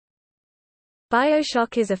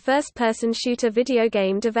BioShock is a first-person shooter video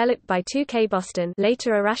game developed by 2K Boston,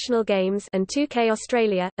 later Irrational Games, and 2K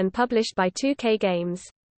Australia, and published by 2K Games.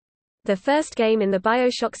 The first game in the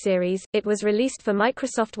BioShock series, it was released for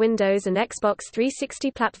Microsoft Windows and Xbox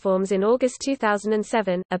 360 platforms in August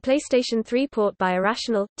 2007, a PlayStation 3 port by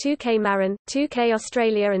Irrational, 2K Marin, 2K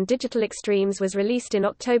Australia and Digital Extremes was released in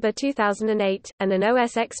October 2008, and an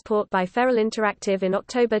OS X port by Feral Interactive in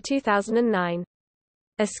October 2009.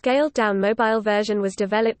 A scaled-down mobile version was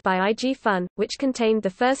developed by IG Fun, which contained the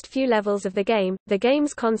first few levels of the game. The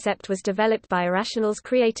game's concept was developed by Irrational's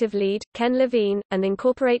creative lead, Ken Levine, and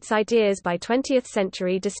incorporates ideas by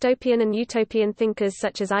 20th-century dystopian and utopian thinkers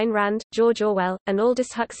such as Ayn Rand, George Orwell, and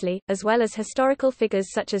Aldous Huxley, as well as historical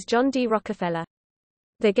figures such as John D. Rockefeller.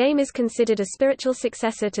 The game is considered a spiritual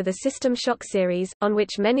successor to the System Shock series, on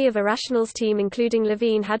which many of Irrational's team including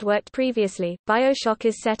Levine had worked previously. BioShock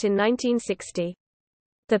is set in 1960.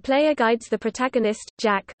 The player guides the protagonist,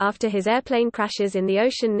 Jack, after his airplane crashes in the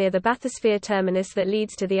ocean near the bathysphere terminus that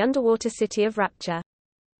leads to the underwater city of Rapture.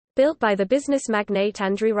 Built by the business magnate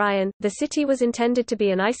Andrew Ryan, the city was intended to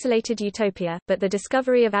be an isolated utopia, but the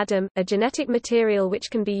discovery of Adam, a genetic material which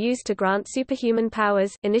can be used to grant superhuman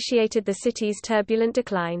powers, initiated the city's turbulent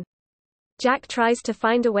decline. Jack tries to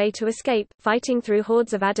find a way to escape, fighting through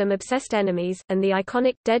hordes of Adam-obsessed enemies, and the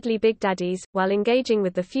iconic, deadly Big Daddies, while engaging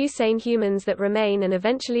with the few sane humans that remain and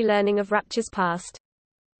eventually learning of Rapture's past.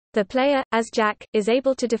 The player, as Jack, is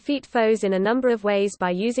able to defeat foes in a number of ways by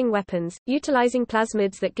using weapons, utilizing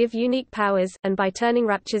plasmids that give unique powers, and by turning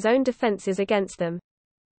Rapture's own defenses against them.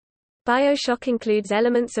 BioShock includes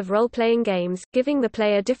elements of role-playing games, giving the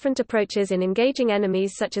player different approaches in engaging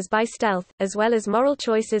enemies such as by stealth, as well as moral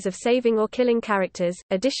choices of saving or killing characters.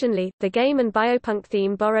 Additionally, the game and biopunk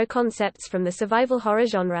theme borrow concepts from the survival horror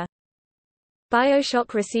genre.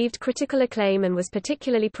 BioShock received critical acclaim and was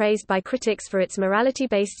particularly praised by critics for its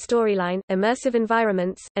morality-based storyline, immersive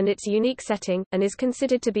environments, and its unique setting, and is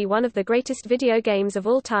considered to be one of the greatest video games of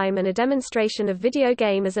all time and a demonstration of video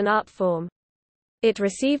game as an art form. It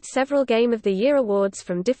received several Game of the Year awards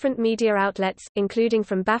from different media outlets, including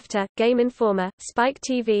from BAFTA, Game Informer, Spike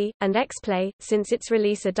TV, and X-Play. Since its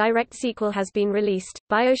release, a direct sequel has been released,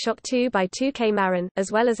 BioShock 2 by 2K Marin,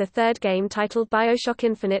 as well as a third game titled BioShock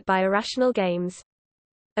Infinite by Irrational Games.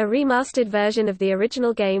 A remastered version of the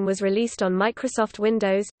original game was released on Microsoft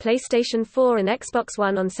Windows, PlayStation 4 and Xbox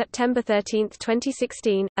One on September 13,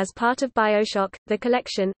 2016, as part of BioShock, the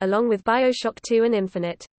collection, along with BioShock 2 and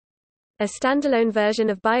Infinite. A standalone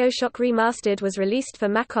version of BioShock Remastered was released for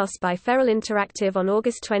macOS by Feral Interactive on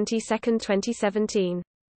August 22, 2017.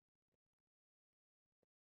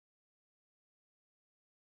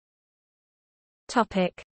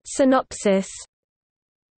 Topic: Synopsis.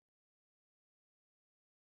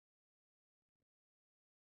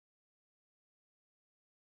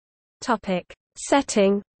 Topic: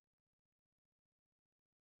 Setting.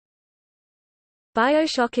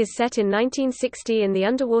 BioShock is set in 1960 in the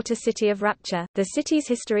underwater city of Rapture. The city's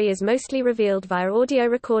history is mostly revealed via audio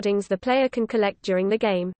recordings the player can collect during the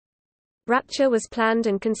game. Rapture was planned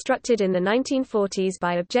and constructed in the 1940s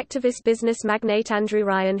by objectivist business magnate Andrew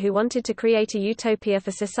Ryan, who wanted to create a utopia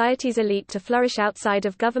for society's elite to flourish outside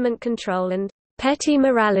of government control and petty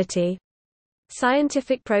morality.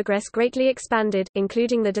 Scientific progress greatly expanded,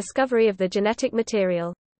 including the discovery of the genetic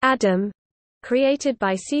material, Adam, created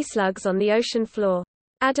by sea slugs on the ocean floor.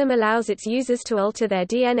 Adam allows its users to alter their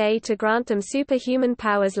DNA to grant them superhuman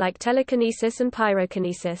powers like telekinesis and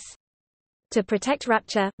pyrokinesis. To protect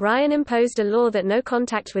Rapture, Ryan imposed a law that no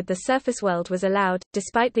contact with the surface world was allowed.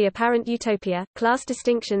 Despite the apparent utopia, class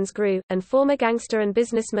distinctions grew, and former gangster and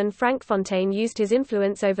businessman Frank Fontaine used his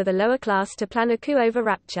influence over the lower class to plan a coup over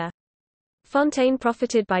Rapture. Fontaine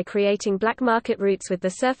profited by creating black market routes with the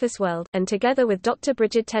surface world, and together with Dr.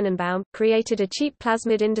 Brigid Tenenbaum, created a cheap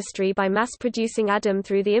plasmid industry by mass-producing Adam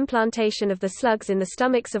through the implantation of the slugs in the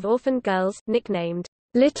stomachs of orphaned girls, nicknamed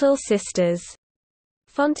Little Sisters.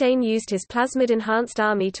 Fontaine used his plasmid-enhanced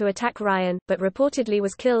army to attack Ryan, but reportedly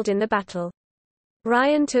was killed in the battle.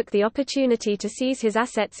 Ryan took the opportunity to seize his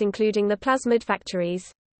assets including the plasmid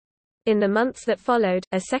factories. In the months that followed,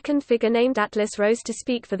 a second figure named Atlas rose to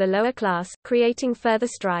speak for the lower class, creating further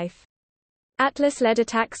strife. Atlas led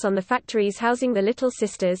attacks on the factories housing the Little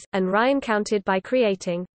Sisters, and Ryan countered by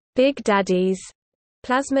creating Big Daddies,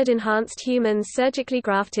 plasmid-enhanced humans surgically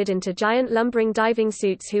grafted into giant lumbering diving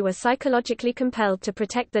suits who were psychologically compelled to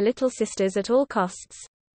protect the Little Sisters at all costs.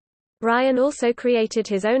 Ryan also created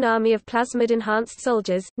his own army of plasmid-enhanced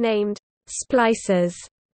soldiers, named Splicers,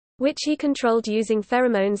 which he controlled using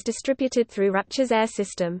pheromones distributed through Rapture's air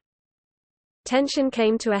system. Tension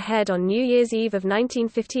came to a head on New Year's Eve of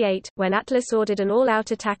 1958, when Atlas ordered an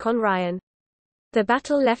all-out attack on Ryan. The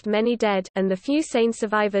battle left many dead, and the few sane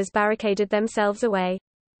survivors barricaded themselves away.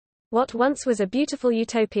 What once was a beautiful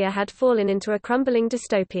utopia had fallen into a crumbling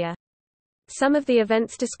dystopia. Some of the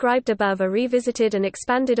events described above are revisited and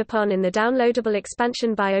expanded upon in the downloadable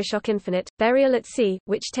expansion BioShock Infinite, Burial at Sea,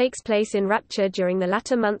 which takes place in Rapture during the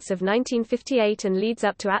latter months of 1958 and leads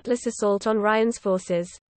up to Atlas' assault on Ryan's forces.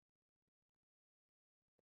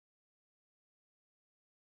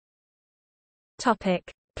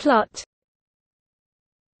 Plot.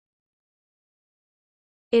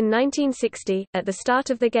 In 1960, at the start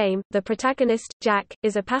of the game, the protagonist, Jack,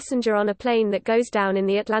 is a passenger on a plane that goes down in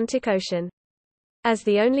the Atlantic Ocean. As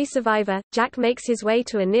the only survivor, Jack makes his way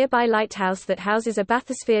to a nearby lighthouse that houses a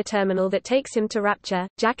bathysphere terminal that takes him to Rapture.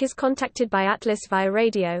 Jack is contacted by Atlas via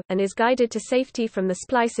radio, and is guided to safety from the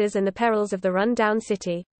splicers and the perils of the run-down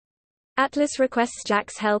city. Atlas requests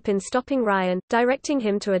Jack's help in stopping Ryan, directing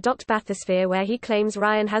him to a docked bathysphere where he claims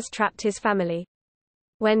Ryan has trapped his family.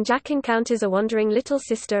 When Jack encounters a wandering little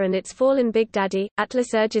sister and its fallen Big Daddy,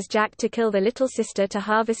 Atlas urges Jack to kill the little sister to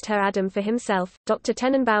harvest her Adam for himself. Dr.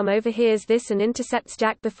 Tenenbaum overhears this and intercepts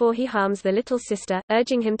Jack before he harms the little sister,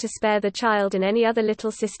 urging him to spare the child and any other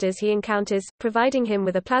little sisters he encounters, providing him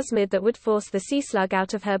with a plasmid that would force the sea slug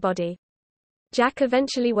out of her body. Jack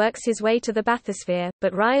eventually works his way to the bathysphere,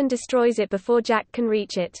 but Ryan destroys it before Jack can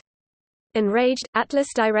reach it. Enraged, Atlas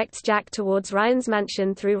directs Jack towards Ryan's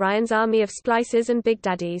mansion through Ryan's army of splicers and Big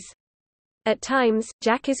Daddies. At times,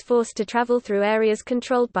 Jack is forced to travel through areas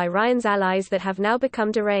controlled by Ryan's allies that have now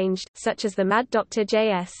become deranged, such as the Mad Dr.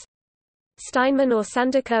 J.S. Steinman or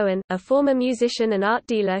Sander Cohen, a former musician and art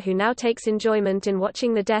dealer who now takes enjoyment in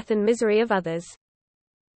watching the death and misery of others.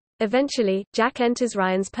 Eventually, Jack enters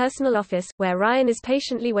Ryan's personal office, where Ryan is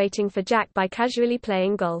patiently waiting for Jack by casually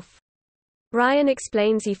playing golf. Ryan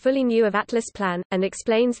explains he fully knew of Atlas' plan, and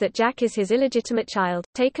explains that Jack is his illegitimate child,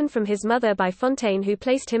 taken from his mother by Fontaine, who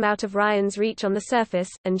placed him out of Ryan's reach on the surface,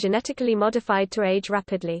 and genetically modified to age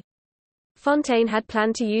rapidly. Fontaine had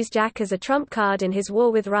planned to use Jack as a trump card in his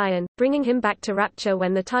war with Ryan, bringing him back to Rapture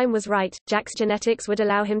when the time was right. Jack's genetics would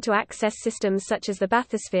allow him to access systems such as the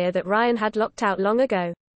bathysphere that Ryan had locked out long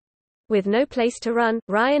ago. With no place to run,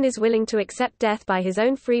 Ryan is willing to accept death by his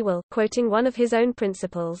own free will, quoting one of his own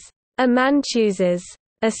principles. "A man chooses.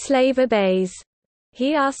 A slave obeys."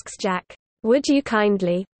 He asks Jack, "Would you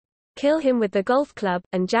kindly kill him with the golf club?"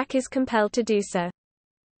 and Jack is compelled to do so.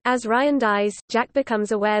 As Ryan dies, Jack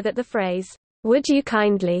becomes aware that the phrase, "Would you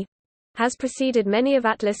kindly?" has preceded many of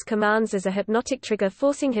Atlas' commands as a hypnotic trigger,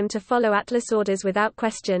 forcing him to follow Atlas' orders without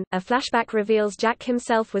question. A flashback reveals Jack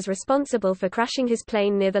himself was responsible for crashing his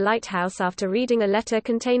plane near the lighthouse after reading a letter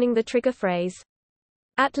containing the trigger phrase.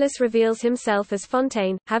 Atlas reveals himself as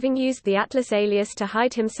Fontaine, having used the Atlas alias to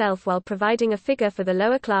hide himself while providing a figure for the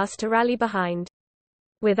lower class to rally behind.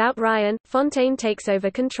 Without Ryan, Fontaine takes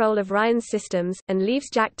over control of Ryan's systems, and leaves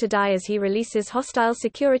Jack to die as he releases hostile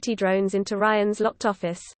security drones into Ryan's locked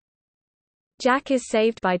office. Jack is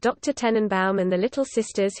saved by Dr. Tenenbaum and the Little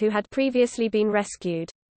Sisters who had previously been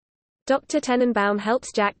rescued. Dr. Tenenbaum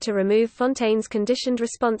helps Jack to remove Fontaine's conditioned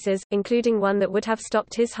responses, including one that would have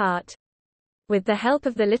stopped his heart. With the help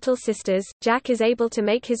of the Little Sisters, Jack is able to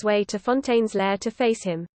make his way to Fontaine's lair to face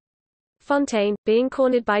him. Fontaine, being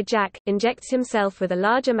cornered by Jack, injects himself with a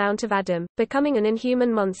large amount of Adam, becoming an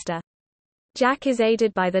inhuman monster. Jack is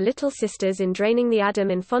aided by the Little Sisters in draining the Adam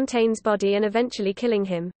in Fontaine's body and eventually killing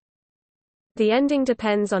him. The ending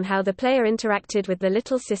depends on how the player interacted with the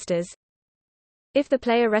Little Sisters. If the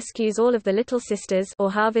player rescues all of the Little Sisters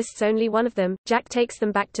or harvests only one of them, Jack takes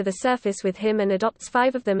them back to the surface with him and adopts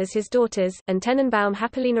 5 of them as his daughters, and Tenenbaum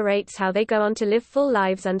happily narrates how they go on to live full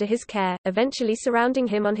lives under his care, eventually surrounding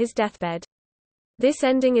him on his deathbed. This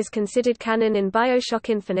ending is considered canon in BioShock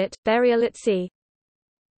Infinite, Burial at Sea.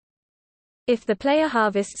 If the player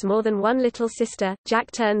harvests more than one Little Sister,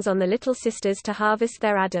 Jack turns on the Little Sisters to harvest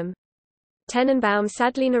their Adam. Tenenbaum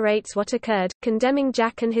sadly narrates what occurred, condemning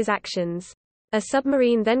Jack and his actions. A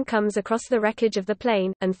submarine then comes across the wreckage of the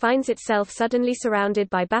plane, and finds itself suddenly surrounded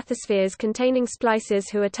by bathyspheres containing splicers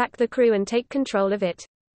who attack the crew and take control of it.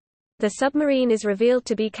 The submarine is revealed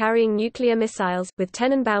to be carrying nuclear missiles, with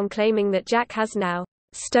Tenenbaum claiming that Jack has now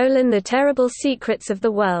stolen the terrible secrets of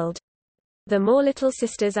the world. The more Little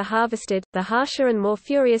Sisters are harvested, the harsher and more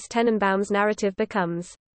furious Tenenbaum's narrative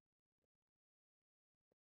becomes.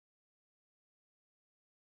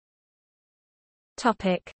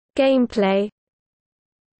 Gameplay.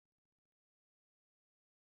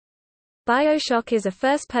 BioShock is a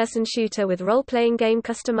first-person shooter with role-playing game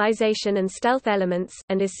customization and stealth elements,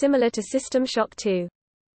 and is similar to System Shock 2.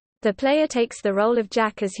 The player takes the role of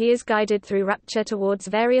Jack as he is guided through Rapture towards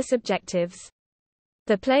various objectives.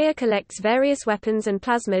 The player collects various weapons and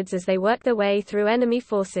plasmids as they work their way through enemy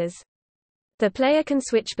forces. The player can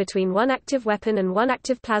switch between one active weapon and one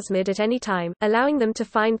active plasmid at any time, allowing them to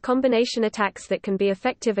find combination attacks that can be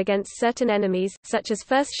effective against certain enemies, such as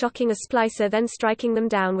first shocking a splicer then striking them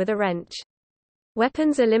down with a wrench.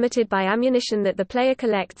 Weapons are limited by ammunition that the player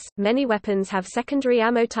collects. Many weapons have secondary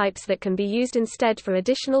ammo types that can be used instead for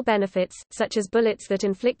additional benefits, such as bullets that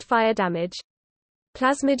inflict fire damage.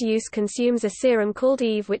 Plasmid use consumes a serum called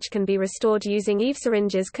Eve which can be restored using Eve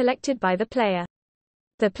syringes collected by the player.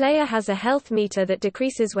 The player has a health meter that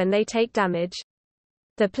decreases when they take damage.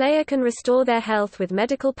 The player can restore their health with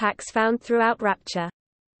medical packs found throughout Rapture.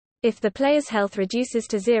 If the player's health reduces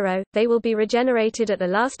to 0, they will be regenerated at the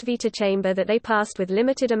last Vita chamber that they passed with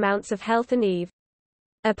limited amounts of health and Eve.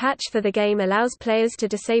 A patch for the game allows players to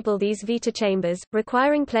disable these Vita chambers,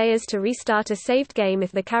 requiring players to restart a saved game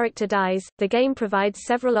if the character dies. The game provides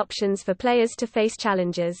several options for players to face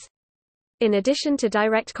challenges. In addition to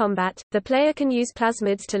direct combat, the player can use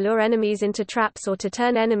plasmids to lure enemies into traps or to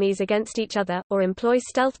turn enemies against each other, or employ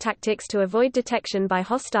stealth tactics to avoid detection by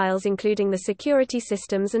hostiles including the security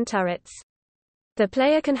systems and turrets. The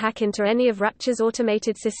player can hack into any of Rapture's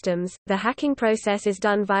automated systems. The hacking process is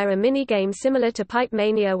done via a mini-game similar to Pipe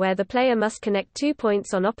Mania where the player must connect 2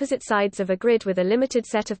 points on opposite sides of a grid with a limited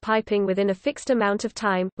set of piping within a fixed amount of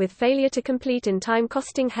time, with failure to complete in time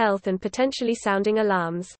costing health and potentially sounding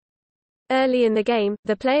alarms. Early in the game,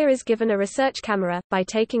 the player is given a research camera. By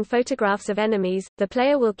taking photographs of enemies, the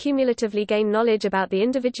player will cumulatively gain knowledge about the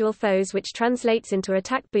individual foes, which translates into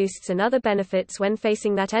attack boosts and other benefits when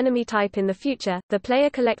facing that enemy type in the future. The player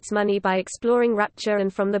collects money by exploring Rapture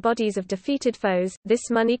and from the bodies of defeated foes. This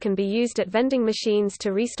money can be used at vending machines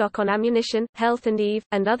to restock on ammunition, health and Eve,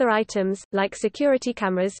 and other items, like security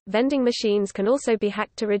cameras. Vending machines can also be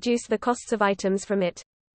hacked to reduce the costs of items from it.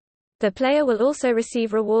 The player will also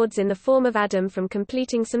receive rewards in the form of Adam from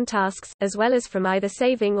completing some tasks, as well as from either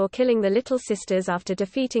saving or killing the Little Sisters after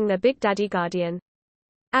defeating their Big Daddy Guardian.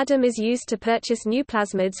 Adam is used to purchase new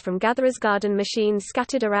plasmids from Gatherer's Garden machines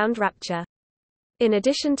scattered around Rapture. In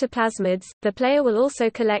addition to plasmids, the player will also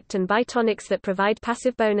collect and buy tonics that provide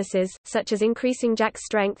passive bonuses, such as increasing Jack's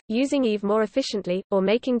strength, using Eve more efficiently, or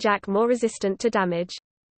making Jack more resistant to damage.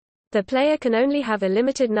 The player can only have a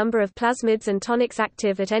limited number of plasmids and tonics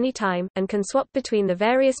active at any time, and can swap between the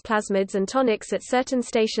various plasmids and tonics at certain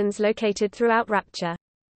stations located throughout Rapture.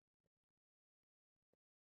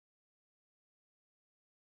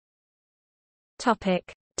 Topic: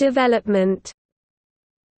 Development.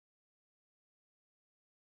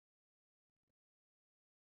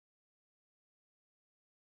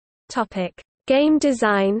 Topic: Game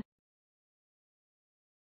design.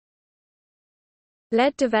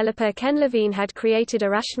 Lead developer Ken Levine had created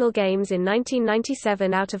Irrational Games in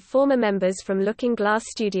 1997 out of former members from Looking Glass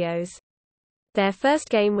Studios. Their first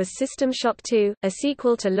game was System Shock 2, a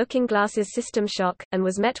sequel to Looking Glass's System Shock, and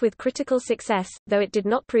was met with critical success, though it did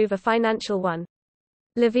not prove a financial one.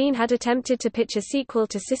 Levine had attempted to pitch a sequel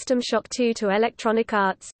to System Shock 2 to Electronic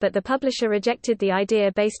Arts, but the publisher rejected the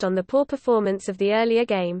idea based on the poor performance of the earlier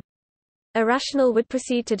game. Irrational would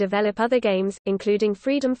proceed to develop other games, including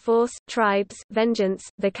Freedom Force, Tribes, Vengeance,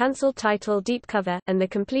 the cancelled title Deep Cover, and the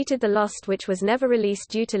completed The Lost, which was never released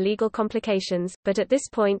due to legal complications, but at this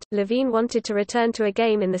point, Levine wanted to return to a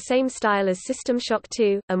game in the same style as System Shock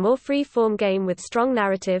 2, a more free-form game with strong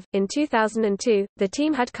narrative. In 2002, the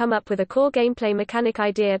team had come up with a core gameplay mechanic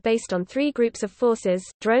idea based on 3 groups of forces: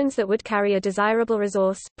 drones that would carry a desirable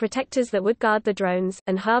resource, protectors that would guard the drones,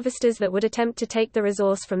 and harvesters that would attempt to take the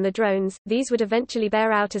resource from the drones. These would eventually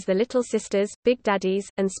bear out as the Little Sisters, Big Daddies,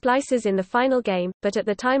 and Splicers in the final game, but at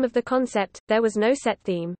the time of the concept, there was no set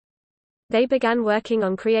theme. They began working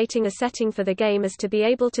on creating a setting for the game as to be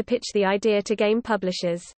able to pitch the idea to game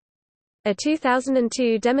publishers. A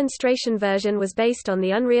 2002 demonstration version was based on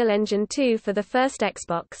the Unreal Engine 2 for the first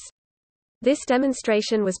Xbox. This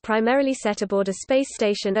demonstration was primarily set aboard a space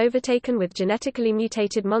station overtaken with genetically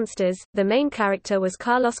mutated monsters. The main character was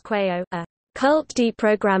Carlos Cuello, a cult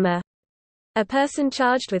deprogrammer. A person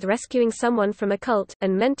charged with rescuing someone from a cult,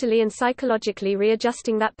 and mentally and psychologically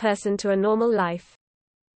readjusting that person to a normal life.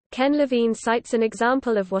 Ken Levine cites an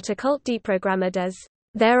example of what a cult deprogrammer does.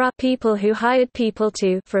 There are people who hired people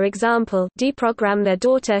to, for example, deprogram their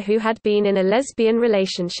daughter who had been in a lesbian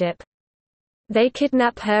relationship. They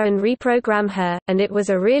kidnap her and reprogram her, and it was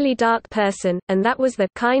a really dark person, and that was the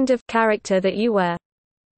kind of character that you were.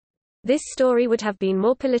 This story would have been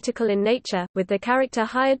more political in nature, with the character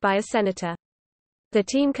hired by a senator. The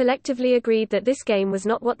team collectively agreed that this game was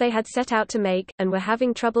not what they had set out to make, and were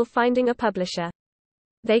having trouble finding a publisher.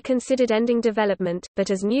 They considered ending development,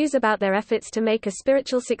 but as news about their efforts to make a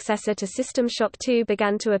spiritual successor to System Shock 2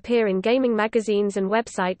 began to appear in gaming magazines and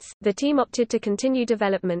websites, the team opted to continue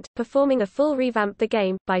development, performing a full revamp of the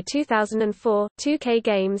game. By 2004, 2K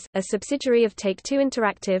Games, a subsidiary of Take-Two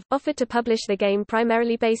Interactive, offered to publish the game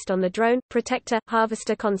primarily based on the drone, protector,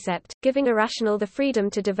 harvester concept, giving Irrational the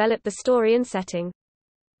freedom to develop the story and setting.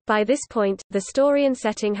 By this point, the story and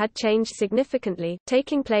setting had changed significantly,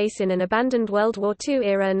 taking place in an abandoned World War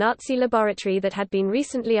II-era Nazi laboratory that had been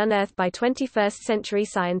recently unearthed by 21st-century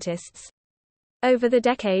scientists. Over the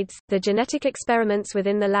decades, the genetic experiments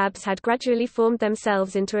within the labs had gradually formed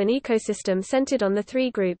themselves into an ecosystem centered on the three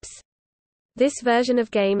groups. This version of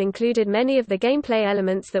game included many of the gameplay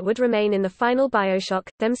elements that would remain in the final BioShock,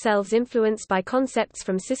 themselves influenced by concepts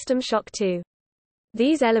from System Shock 2.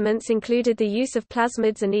 These elements included the use of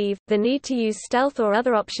plasmids and EVE, the need to use stealth or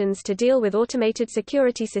other options to deal with automated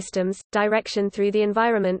security systems, direction through the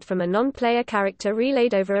environment from a non-player character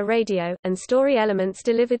relayed over a radio, and story elements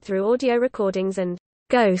delivered through audio recordings and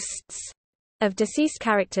ghosts of deceased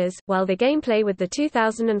characters. While the gameplay with the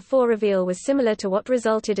 2004 reveal was similar to what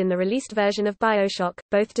resulted in the released version of BioShock,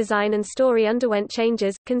 both design and story underwent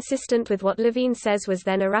changes, consistent with what Levine says was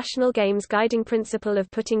then Irrational Games' guiding principle of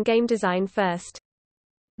putting game design first.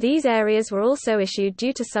 These areas were also issued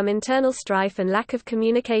due to some internal strife and lack of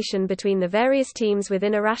communication between the various teams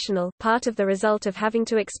within Irrational, part of the result of having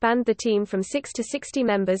to expand the team from 6 to 60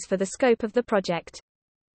 members for the scope of the project.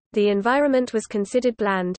 The environment was considered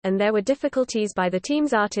bland, and there were difficulties by the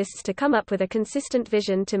team's artists to come up with a consistent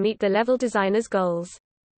vision to meet the level designer's goals.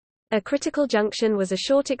 A critical junction was a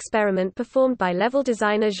short experiment performed by level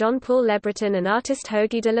designer Jean-Paul Lebreton and artist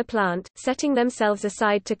Hoagie de la Plante, setting themselves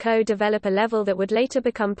aside to co-develop a level that would later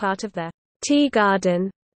become part of the Tea Garden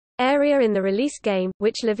area in the released game,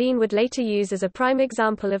 which Levine would later use as a prime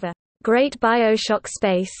example of a great BioShock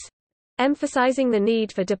space, emphasizing the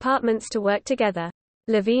need for departments to work together.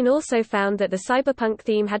 Levine also found that the cyberpunk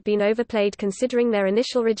theme had been overplayed considering their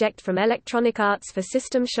initial reject from Electronic Arts for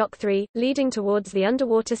System Shock 3, leading towards the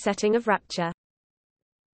underwater setting of Rapture.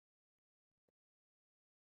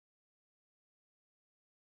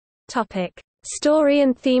 Topic: Story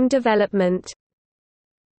and theme development.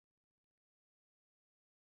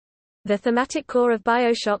 The thematic core of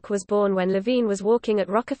BioShock was born when Levine was walking at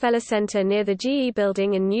Rockefeller Center near the GE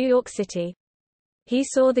building in New York City. He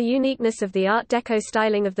saw the uniqueness of the Art Deco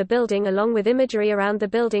styling of the building along with imagery around the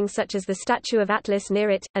building such as the statue of Atlas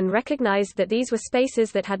near it, and recognized that these were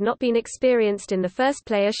spaces that had not been experienced in the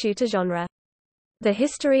first-player shooter genre. The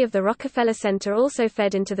history of the Rockefeller Center also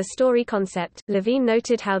fed into the story concept. Levine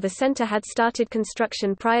noted how the center had started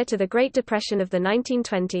construction prior to the Great Depression of the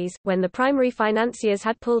 1920s, when the primary financiers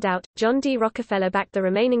had pulled out. John D. Rockefeller backed the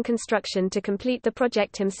remaining construction to complete the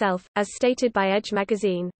project himself, as stated by Edge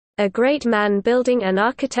magazine. A great man building an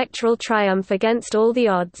architectural triumph against all the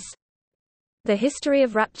odds. The history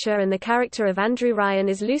of Rapture and the character of Andrew Ryan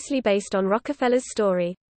is loosely based on Rockefeller's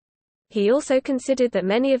story. He also considered that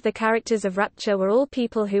many of the characters of Rapture were all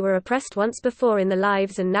people who were oppressed once before in their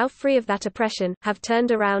lives and now free of that oppression, have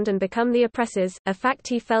turned around and become the oppressors, a fact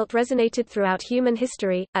he felt resonated throughout human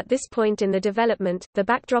history. At this point in the development, the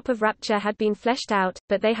backdrop of Rapture had been fleshed out,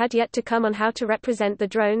 but they had yet to come on how to represent the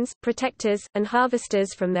drones, protectors, and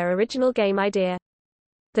harvesters from their original game idea.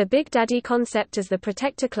 The Big Daddy concept as the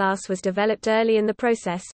Protector class was developed early in the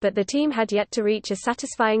process, but the team had yet to reach a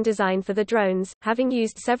satisfying design for the drones, having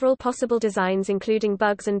used several possible designs including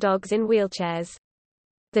bugs and dogs in wheelchairs.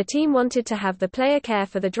 The team wanted to have the player care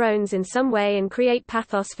for the drones in some way and create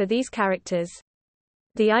pathos for these characters.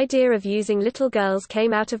 The idea of using little girls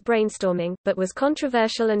came out of brainstorming, but was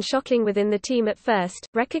controversial and shocking within the team at first,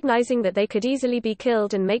 recognizing that they could easily be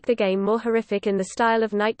killed and make the game more horrific in the style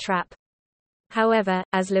of Night Trap. However,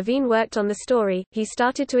 as Levine worked on the story, he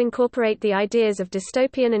started to incorporate the ideas of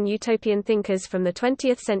dystopian and utopian thinkers from the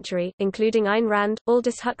 20th century, including Ayn Rand,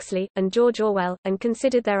 Aldous Huxley, and George Orwell, and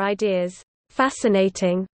considered their ideas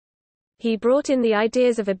fascinating. He brought in the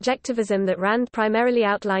ideas of objectivism that Rand primarily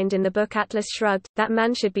outlined in the book Atlas Shrugged, that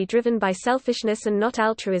man should be driven by selfishness and not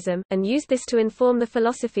altruism, and used this to inform the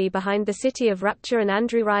philosophy behind the City of Rapture and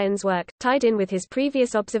Andrew Ryan's work, tied in with his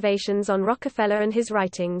previous observations on Rockefeller and his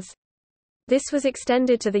writings. This was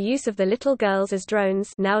extended to the use of the little girls as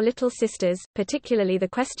drones, now little sisters, particularly the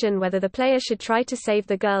question whether the player should try to save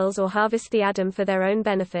the girls or harvest the Adam for their own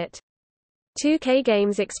benefit. 2K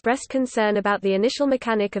Games expressed concern about the initial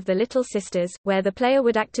mechanic of the Little Sisters, where the player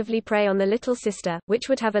would actively prey on the little sister, which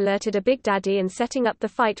would have alerted a Big Daddy and setting up the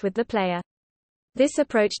fight with the player. This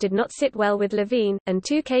approach did not sit well with Levine, and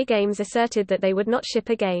 2K Games asserted that they would not ship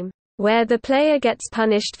a game where the player gets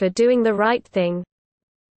punished for doing the right thing.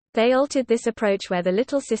 They altered this approach where the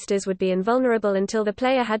little sisters would be invulnerable until the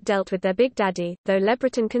player had dealt with their Big Daddy, though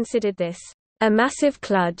LeBreton considered this a massive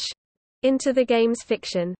kludge into the game's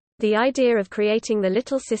fiction. The idea of creating the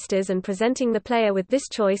Little Sisters and presenting the player with this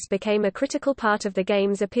choice became a critical part of the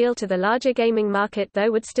game's appeal to the larger gaming market,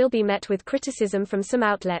 though would still be met with criticism from some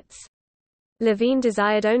outlets. Levine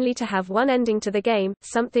desired only to have one ending to the game,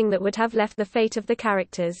 something that would have left the fate of the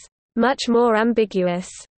characters much more ambiguous.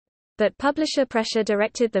 But publisher pressure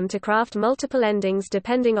directed them to craft multiple endings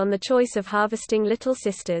depending on the choice of harvesting Little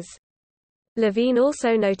Sisters. Levine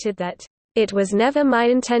also noted that it was never my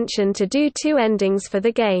intention to do two endings for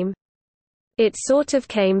the game. It sort of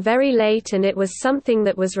came very late and it was something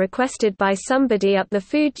that was requested by somebody up the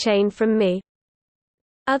food chain from me.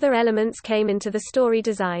 Other elements came into the story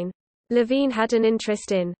design. Levine had an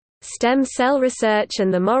interest in stem cell research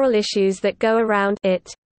and the moral issues that go around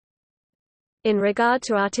it. In regard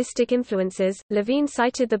to artistic influences, Levine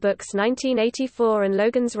cited the books 1984 and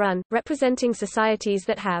Logan's Run, representing societies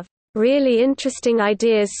that have really interesting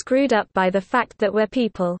ideas screwed up by the fact that we're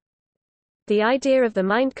people. The idea of the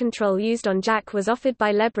mind control used on Jack was offered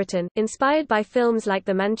by LeBreton, inspired by films like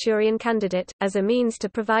The Manchurian Candidate, as a means to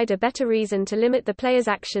provide a better reason to limit the player's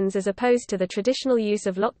actions as opposed to the traditional use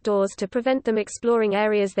of locked doors to prevent them exploring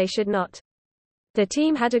areas they should not. The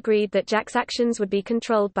team had agreed that Jack's actions would be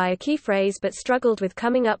controlled by a key phrase but struggled with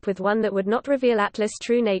coming up with one that would not reveal Atlas'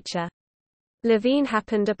 true nature. Levine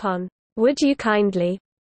happened upon "Would You Kindly?"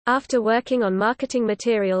 after working on marketing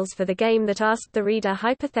materials for the game that asked the reader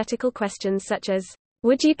hypothetical questions such as,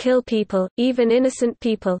 "Would you kill people, even innocent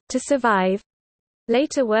people, to survive?"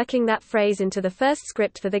 Later working that phrase into the first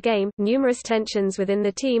script for the game, numerous tensions within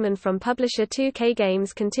the team and from publisher 2K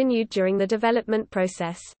Games continued during the development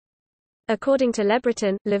process. According to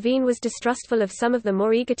LeBreton, Levine was distrustful of some of the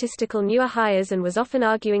more egotistical newer hires and was often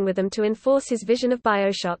arguing with them to enforce his vision of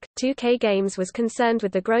BioShock. 2K Games was concerned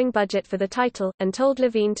with the growing budget for the title, and told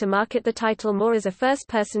Levine to market the title more as a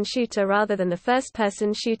first-person shooter rather than the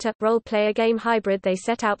first-person shooter, role-player game hybrid they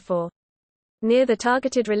set out for. Near the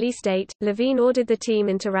targeted release date, Levine ordered the team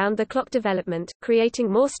into round-the-clock development, creating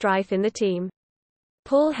more strife in the team.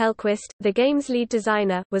 Paul Hellquist, the game's lead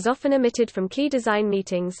designer, was often omitted from key design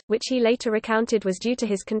meetings, which he later recounted was due to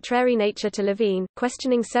his contrary nature to Levine.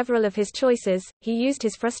 Questioning several of his choices, he used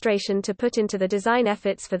his frustration to put into the design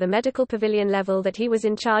efforts for the medical pavilion level that he was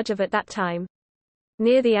in charge of at that time.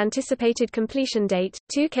 Near the anticipated completion date,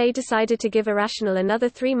 2K decided to give Irrational another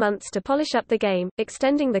 3 months to polish up the game,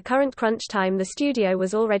 extending the current crunch time the studio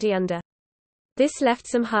was already under. This left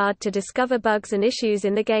some hard-to-discover bugs and issues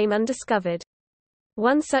in the game undiscovered.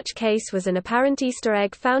 One such case was an apparent Easter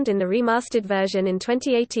egg found in the remastered version in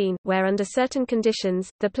 2018, where under certain conditions,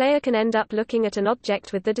 the player can end up looking at an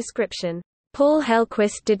object with the description, "Paul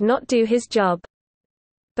Hellquist did not do his job."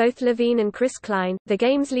 Both Levine and Chris Klein, the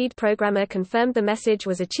game's lead programmer, confirmed the message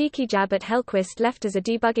was a cheeky jab at Hellquist left as a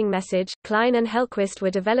debugging message. Klein and Hellquist were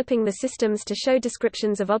developing the systems to show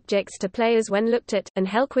descriptions of objects to players when looked at, and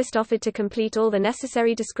Hellquist offered to complete all the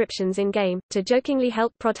necessary descriptions in-game. To jokingly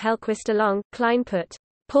help prod Hellquist along, Klein put,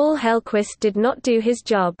 "Paul Hellquist did not do his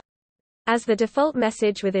job," as the default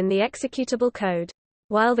message within the executable code.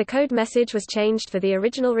 While the code message was changed for the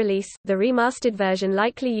original release, the remastered version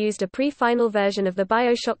likely used a pre-final version of the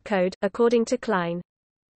BioShock code, according to Klein.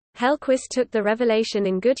 Hellquist took the revelation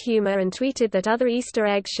in good humor and tweeted that other Easter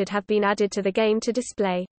eggs should have been added to the game to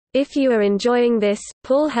display, "If you are enjoying this,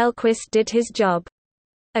 Paul Hellquist did his job."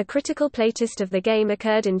 A critical playtest of the game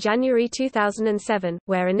occurred in January 2007,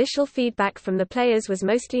 where initial feedback from the players was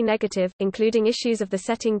mostly negative, including issues of the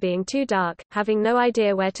setting being too dark, having no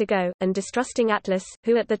idea where to go, and distrusting Atlas,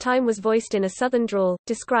 who at the time was voiced in a southern drawl,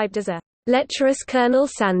 described as a lecherous Colonel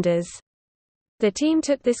Sanders. The team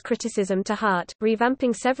took this criticism to heart,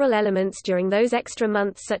 revamping several elements during those extra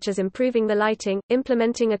months, such as improving the lighting,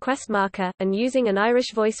 implementing a quest marker, and using an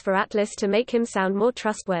Irish voice for Atlas to make him sound more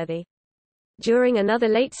trustworthy. During another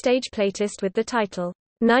late-stage playtest with the title,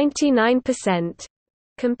 99%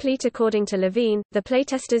 complete according to Levine, the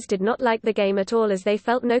playtesters did not like the game at all as they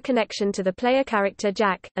felt no connection to the player character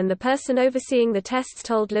Jack, and the person overseeing the tests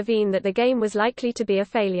told Levine that the game was likely to be a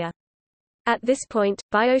failure. At this point,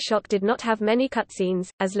 BioShock did not have many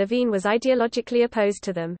cutscenes, as Levine was ideologically opposed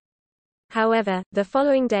to them. However, the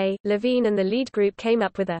following day, Levine and the lead group came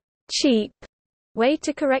up with a cheap way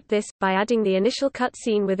to correct this, by adding the initial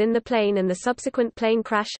cutscene within the plane and the subsequent plane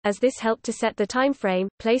crash, as this helped to set the time frame,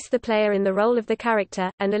 place the player in the role of the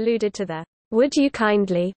character, and alluded to the "Would you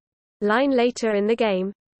kindly" line later in the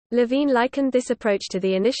game. Levine likened this approach to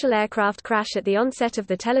the initial aircraft crash at the onset of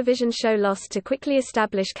the television show Lost to quickly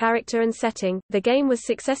establish character and setting. The game was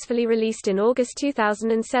successfully released in August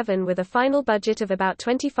 2007 with a final budget of about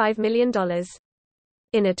 $25 million.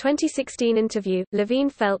 In a 2016 interview, Levine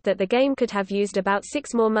felt that the game could have used about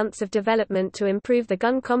 6 more months of development to improve the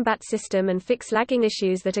gun combat system and fix lagging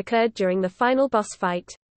issues that occurred during the final boss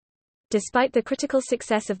fight. Despite the critical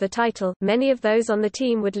success of the title, many of those on the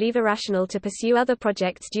team would leave Irrational to pursue other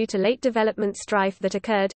projects due to late development strife that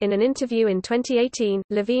occurred. In an interview in 2018,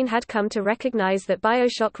 Levine had come to recognize that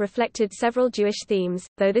BioShock reflected several Jewish themes,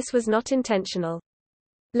 though this was not intentional.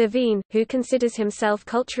 Levine, who considers himself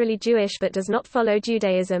culturally Jewish but does not follow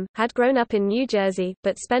Judaism, had grown up in New Jersey,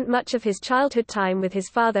 but spent much of his childhood time with his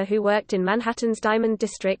father who worked in Manhattan's Diamond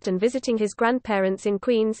District and visiting his grandparents in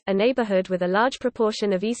Queens, a neighborhood with a large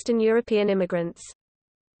proportion of Eastern European immigrants.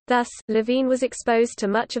 Thus, Levine was exposed to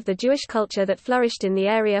much of the Jewish culture that flourished in the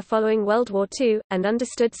area following World War II, and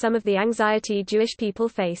understood some of the anxiety Jewish people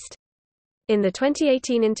faced. In the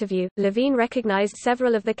 2018 interview, Levine recognized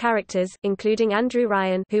several of the characters, including Andrew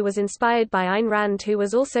Ryan, who was inspired by Ayn Rand, who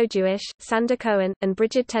was also Jewish, Sander Cohen, and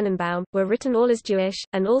Bridget Tenenbaum, were written all as Jewish,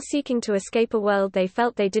 and all seeking to escape a world they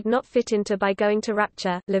felt they did not fit into by going to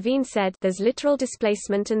Rapture. Levine said, "There's literal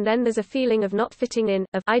displacement and then there's a feeling of not fitting in,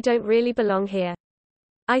 of, I don't really belong here.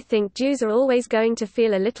 I think Jews are always going to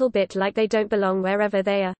feel a little bit like they don't belong wherever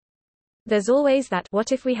they are. There's always that,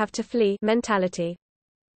 what if we have to flee, mentality."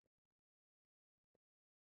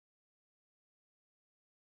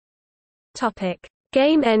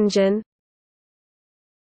 Game engine.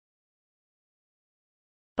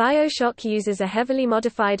 BioShock uses a heavily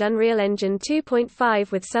modified Unreal Engine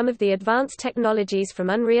 2.5 with some of the advanced technologies from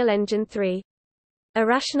Unreal Engine 3.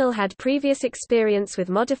 Irrational had previous experience with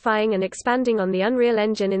modifying and expanding on the Unreal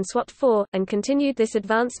Engine in SWAT 4, and continued this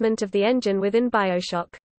advancement of the engine within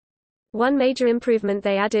BioShock. One major improvement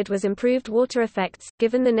they added was improved water effects,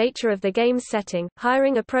 given the nature of the game's setting,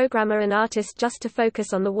 hiring a programmer and artist just to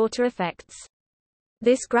focus on the water effects.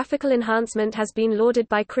 This graphical enhancement has been lauded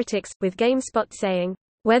by critics, with GameSpot saying,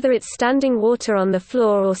 "Whether it's standing water on the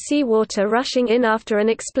floor or sea water rushing in after an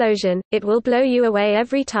explosion, it will blow you away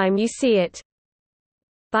every time you see it."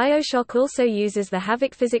 BioShock also uses the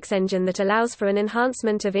Havok physics engine that allows for an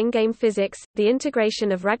enhancement of in-game physics, the integration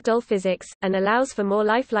of ragdoll physics, and allows for more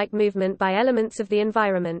lifelike movement by elements of the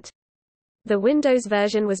environment. The Windows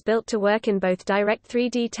version was built to work in both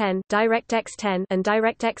DirectX 10, DirectX 10, and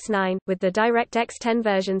DirectX 9, with the DirectX 10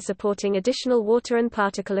 version supporting additional water and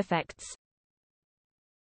particle effects.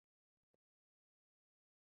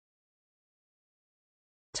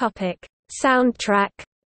 Soundtrack.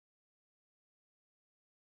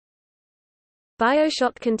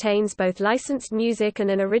 BioShock contains both licensed music and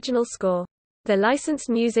an original score. The licensed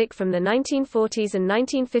music from the 1940s and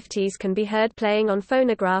 1950s can be heard playing on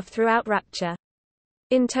phonograph throughout Rapture.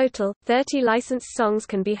 In total, 30 licensed songs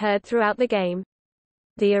can be heard throughout the game.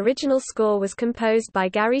 The original score was composed by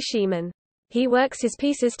Gary Sheeman. He works his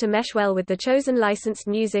pieces to mesh well with the chosen licensed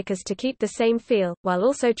music as to keep the same feel, while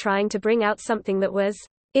also trying to bring out something that was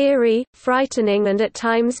eerie, frightening and at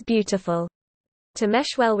times beautiful. To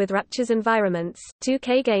mesh well with Rapture's environments,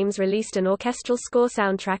 2K Games released an orchestral score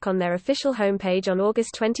soundtrack on their official homepage on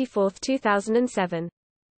August 24, 2007.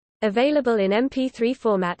 Available in MP3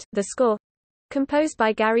 format, the score, composed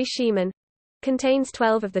by Gary Sheeman, contains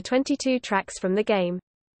 12 of the 22 tracks from the game.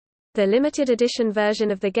 The limited edition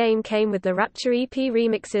version of the game came with the Rapture EP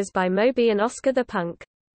remixes by Moby and Oscar the Punk.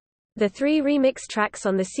 The 3 remix tracks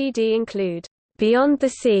on the CD include Beyond the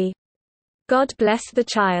Sea, God Bless the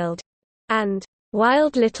Child, and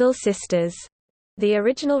Wild Little Sisters. The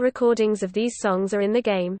original recordings of these songs are in the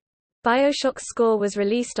game. BioShock's score was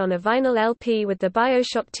released on a vinyl LP with the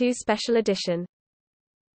BioShock 2 Special Edition.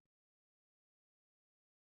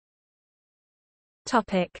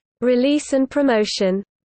 Release and promotion.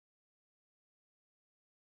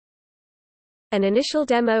 An initial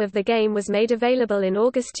demo of the game was made available in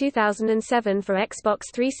August 2007 for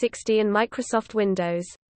Xbox 360 and Microsoft Windows.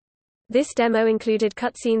 This demo included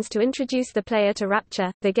cutscenes to introduce the player to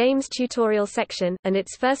Rapture, the game's tutorial section, and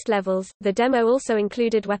its first levels. The demo also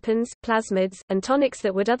included weapons, plasmids, and tonics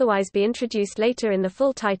that would otherwise be introduced later in the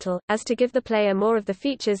full title, as to give the player more of the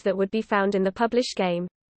features that would be found in the published game.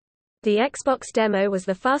 The Xbox demo was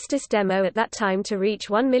the fastest demo at that time to reach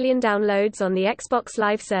 1 million downloads on the Xbox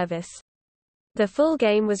Live service. The full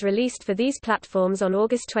game was released for these platforms on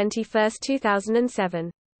August 21,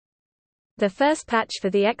 2007. The first patch for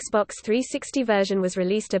the Xbox 360 version was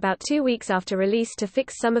released about 2 weeks after release to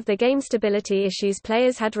fix some of the game stability issues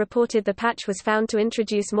players had reported. The patch was found to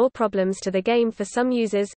introduce more problems to the game for some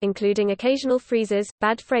users, including occasional freezes,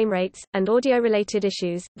 bad frame rates, and audio-related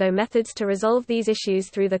issues, though methods to resolve these issues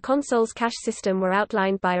through the console's cache system were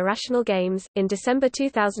outlined by Irrational Games. In December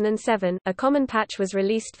 2007, a common patch was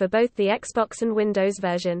released for both the Xbox and Windows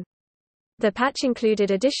version. The patch included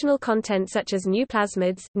additional content such as new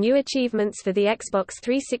plasmids, new achievements for the Xbox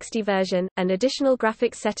 360 version, and additional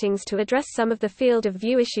graphics settings to address some of the field of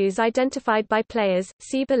view issues identified by players.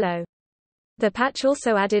 See below. The patch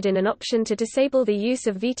also added in an option to disable the use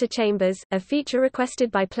of Vita chambers, a feature requested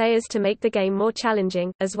by players to make the game more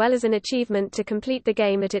challenging, as well as an achievement to complete the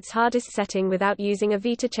game at its hardest setting without using a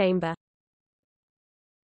Vita chamber.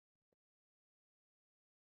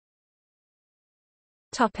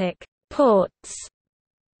 Ports.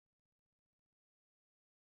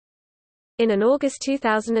 In an August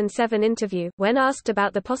 2007 interview, when asked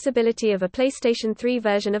about the possibility of a PlayStation 3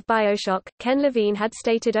 version of BioShock, Ken Levine had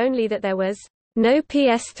stated only that there was no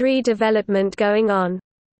PS3 development going on.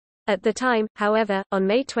 At the time, however, on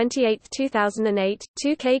May 28, 2008,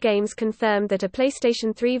 2K Games confirmed that a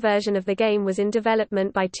PlayStation 3 version of the game was in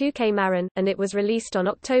development by 2K Marin, and it was released on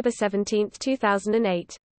October 17,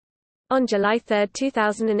 2008. On July 3,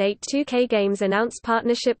 2008, 2K Games announced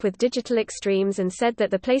partnership with Digital Extremes and said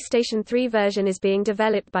that the PlayStation 3 version is being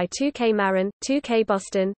developed by 2K Marin, 2K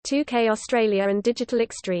Boston, 2K Australia and Digital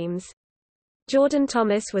Extremes. Jordan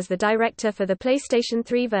Thomas was the director for the PlayStation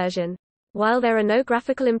 3 version. While there are no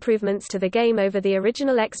graphical improvements to the game over the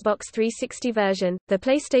original Xbox 360 version, the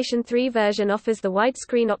PlayStation 3 version offers the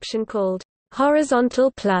widescreen option called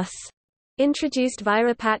Horizontal Plus, introduced via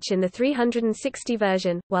a patch in the 360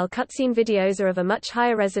 version, while cutscene videos are of a much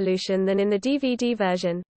higher resolution than in the DVD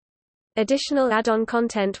version. Additional add-on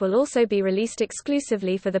content will also be released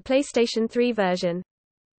exclusively for the PlayStation 3 version.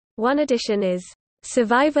 One addition is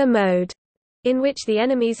Survivor Mode, in which the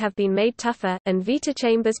enemies have been made tougher, and Vita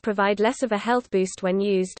chambers provide less of a health boost when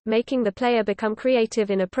used, making the player become creative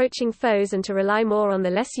in approaching foes and to rely more on the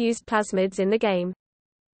less used plasmids in the game.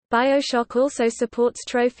 BioShock also supports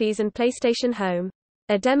trophies and PlayStation Home.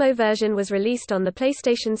 A demo version was released on the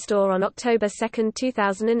PlayStation Store on October 2,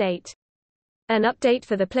 2008. An update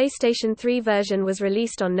for the PlayStation 3 version was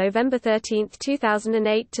released on November 13,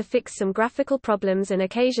 2008 to fix some graphical problems and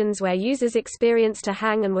occasions where users experienced a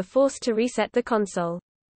hang and were forced to reset the console.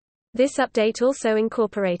 This update also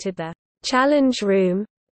incorporated the Challenge Room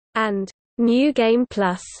and New Game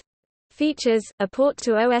Plus features. A port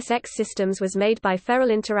to OS X systems was made by Feral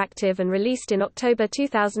Interactive and released in October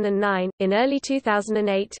 2009. In early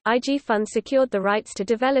 2008, IG Fun secured the rights to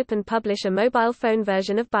develop and publish a mobile phone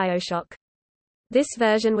version of BioShock. This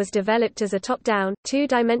version was developed as a top-down,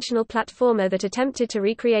 two-dimensional platformer that attempted to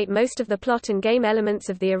recreate most of the plot and game elements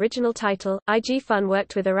of the original title. IG Fun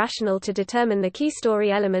worked with Irrational to determine the key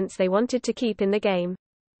story elements they wanted to keep in the game.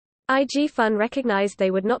 IG Fun recognized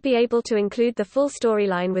they would not be able to include the full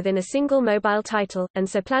storyline within a single mobile title, and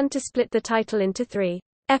so planned to split the title into 3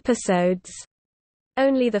 episodes.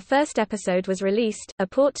 Only the first episode was released. A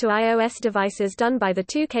port to iOS devices done by the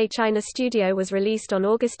 2K China studio was released on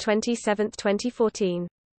August 27, 2014.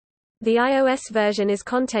 The iOS version is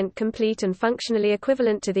content complete and functionally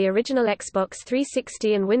equivalent to the original Xbox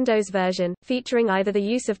 360 and Windows version, featuring either the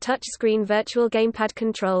use of touchscreen virtual gamepad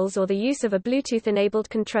controls or the use of a Bluetooth-enabled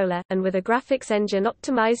controller, and with a graphics engine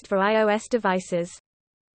optimized for iOS devices.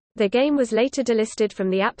 The game was later delisted from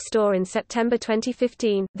the App Store in September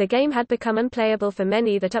 2015. The game had become unplayable for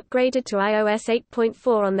many that upgraded to iOS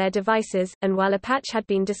 8.4 on their devices, and while a patch had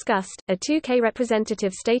been discussed, a 2K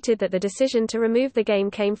representative stated that the decision to remove the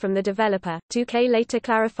game came from the developer. 2K later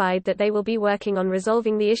clarified that they will be working on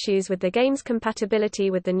resolving the issues with the game's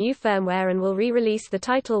compatibility with the new firmware and will re-release the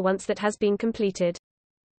title once that has been completed.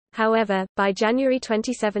 However, by January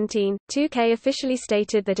 2017, 2K officially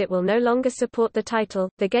stated that it will no longer support the title.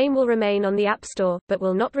 The game will remain on the App Store, but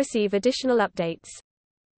will not receive additional updates.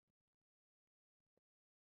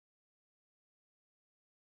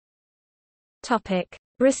 Topic: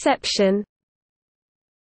 Reception.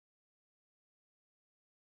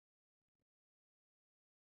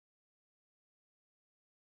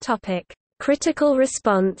 Topic: Critical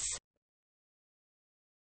response.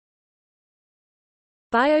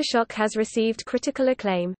 BioShock has received critical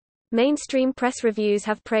acclaim. Mainstream press reviews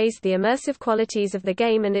have praised the immersive qualities of the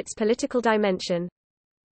game and its political dimension.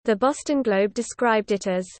 The Boston Globe described it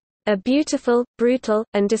as a beautiful, brutal,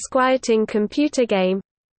 and disquieting computer game,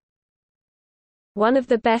 one of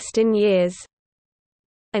the best in years.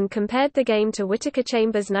 and compared the game to Whittaker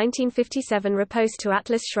Chambers' 1957 riposte to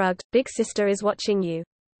Atlas Shrugged, Big Sister is Watching You.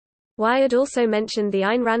 Wired also mentioned the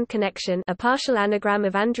Ayn Rand connection, a partial anagram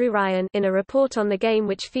of Andrew Ryan, in a report on the game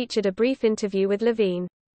which featured a brief interview with Levine.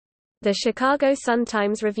 The Chicago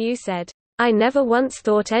Sun-Times review said, "I never once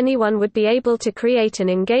thought anyone would be able to create an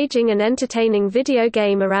engaging and entertaining video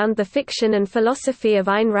game around the fiction and philosophy of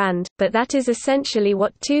Ayn Rand, but that is essentially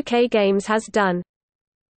what 2K Games has done.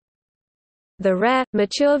 The rare,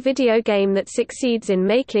 mature video game that succeeds in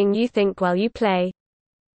making you think while you play."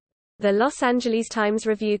 The Los Angeles Times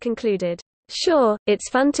review concluded, "Sure, it's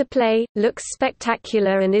fun to play, looks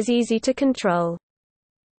spectacular and is easy to control.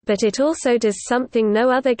 But it also does something no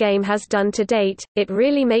other game has done to date, it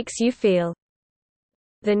really makes you feel."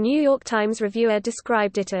 The New York Times reviewer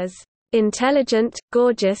described it as intelligent,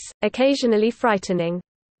 gorgeous, occasionally frightening,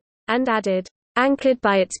 and added, "Anchored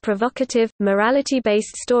by its provocative,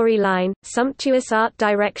 morality-based storyline, sumptuous art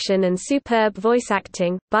direction and superb voice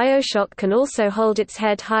acting, BioShock can also hold its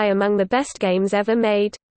head high among the best games ever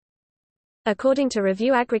made." According to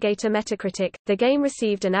review aggregator Metacritic, the game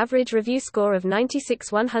received an average review score of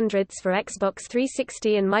 96 100ths for Xbox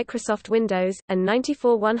 360 and Microsoft Windows, and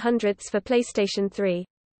 94 100ths for PlayStation 3.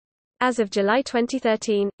 As of July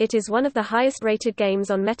 2013, it is one of the highest-rated games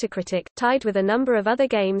on Metacritic, tied with a number of other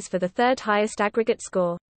games for the third-highest aggregate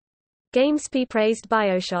score. GameSpy praised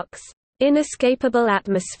BioShock's inescapable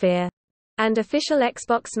atmosphere, and official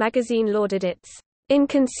Xbox magazine lauded its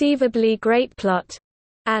inconceivably great plot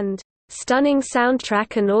and stunning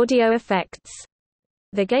soundtrack and audio effects.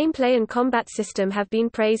 The gameplay and combat system have been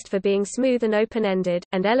praised for being smooth and open-ended,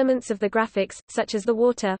 and elements of the graphics, such as the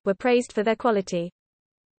water, were praised for their quality.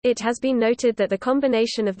 It has been noted that the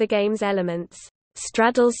combination of the game's elements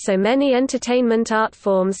straddles so many entertainment art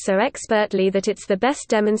forms so expertly that it's the best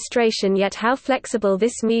demonstration yet how flexible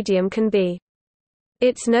this medium can be.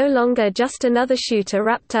 It's no longer just another shooter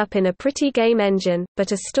wrapped up in a pretty game engine,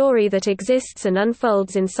 but a story that exists and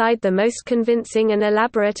unfolds inside the most convincing and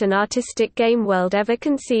elaborate and artistic game world ever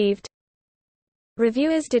conceived.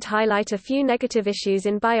 Reviewers did highlight a few negative issues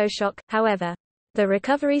in BioShock, however. The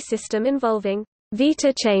recovery system involving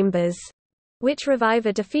Vita chambers, which revive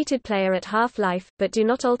a defeated player at half-life, but do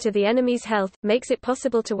not alter the enemy's health, makes it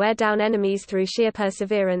possible to wear down enemies through sheer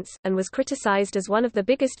perseverance, and was criticized as one of the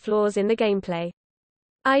biggest flaws in the gameplay.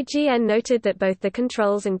 IGN noted that both the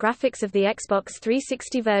controls and graphics of the Xbox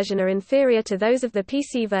 360 version are inferior to those of the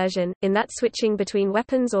PC version, in that switching between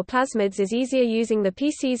weapons or plasmids is easier using the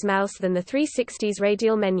PC's mouse than the 360's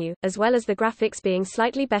radial menu, as well as the graphics being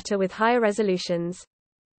slightly better with higher resolutions.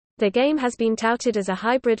 The game has been touted as a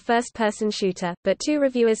hybrid first-person shooter, but two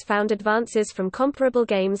reviewers found advances from comparable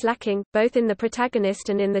games lacking, both in the protagonist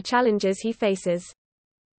and in the challenges he faces.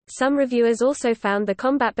 Some reviewers also found the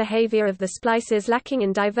combat behavior of the splicers lacking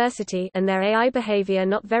in diversity and their AI behavior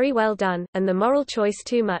not very well done, and the moral choice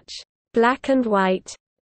too much black and white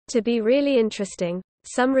to be really interesting.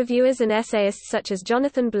 Some reviewers and essayists such as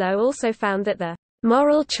Jonathan Blow also found that the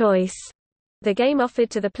moral choice the game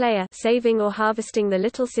offered to the player, saving or harvesting the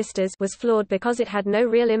Little Sisters, was flawed because it had no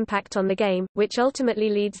real impact on the game, which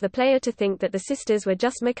ultimately leads the player to think that the sisters were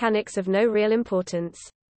just mechanics of no real importance.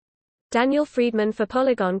 Daniel Friedman for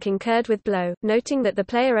Polygon concurred with Blow, noting that the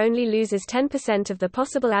player only loses 10% of the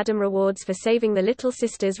possible Adam rewards for saving the Little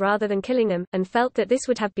Sisters rather than killing them, and felt that this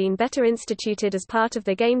would have been better instituted as part of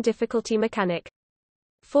the game difficulty mechanic.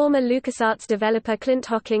 Former LucasArts developer Clint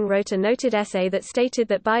Hocking wrote a noted essay that stated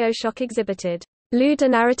that BioShock exhibited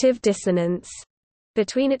ludonarrative dissonance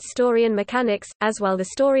between its story and mechanics, as while the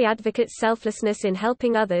story advocates selflessness in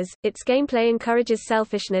helping others, its gameplay encourages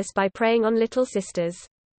selfishness by preying on Little Sisters.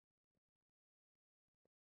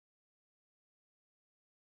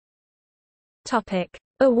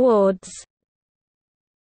 Awards.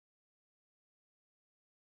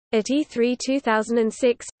 At E3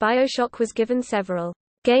 2006, BioShock was given several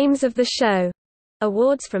Games of the Show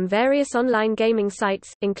awards from various online gaming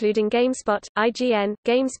sites, including GameSpot, IGN,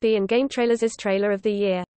 GameSpy and GameTrailers as Trailer of the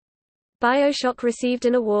Year. BioShock received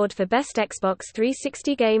an award for Best Xbox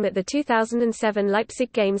 360 Game at the 2007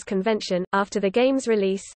 Leipzig Games Convention. After the game's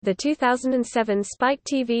release, the 2007 Spike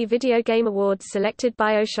TV Video Game Awards selected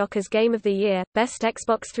BioShock as Game of the Year, Best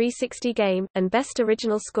Xbox 360 Game, and Best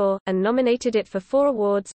Original Score, and nominated it for 4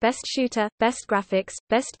 awards: Best Shooter, Best Graphics,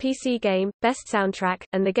 Best PC Game, Best Soundtrack,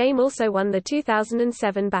 and the game also won the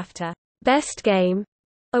 2007 BAFTA Best Game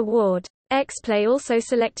award. X-Play also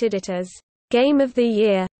selected it as Game of the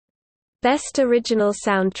Year, Best Original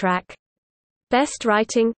Soundtrack, Best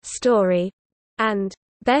Writing, Story, and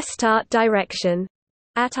Best Art Direction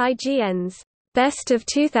at IGN's Best of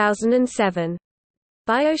 2007.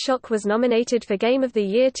 BioShock was nominated for Game of the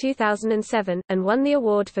Year 2007, and won the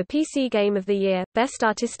award for PC Game of the Year, Best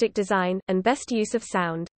Artistic Design, and Best Use of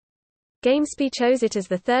Sound. GameSpy chose it as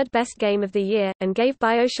the third best game of the year, and gave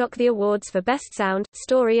BioShock the awards for Best Sound,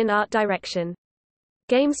 Story and Art Direction.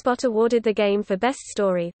 GameSpot awarded the game for Best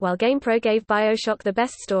Story, while GamePro gave BioShock the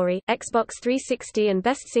Best Story, Xbox 360 and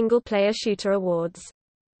Best Single-Player Shooter awards.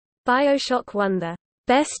 BioShock won the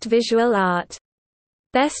Best Visual Art,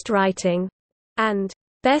 Best Writing, and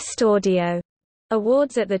Best Audio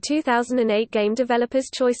awards at the 2008 Game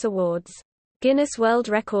Developers' Choice Awards. Guinness World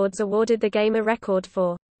Records awarded the game a record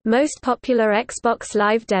for Most Popular Xbox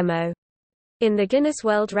Live Demo in the Guinness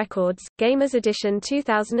World Records, Gamers Edition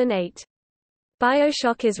 2008.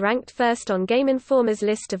 BioShock is ranked first on Game Informer's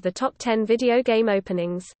list of the top 10 video game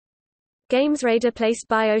openings. GamesRadar placed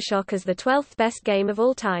BioShock as the 12th best game of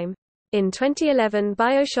all time. In 2011,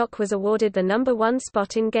 BioShock was awarded the number 1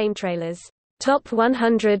 spot in GameTrailers' Top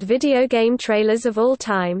 100 Video Game Trailers of All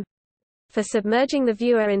Time for submerging the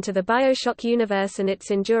viewer into the BioShock universe and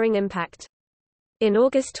its enduring impact. In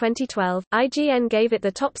August 2012, IGN gave it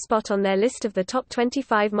the top spot on their list of the top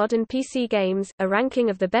 25 modern PC games, a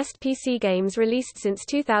ranking of the best PC games released since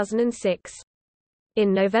 2006.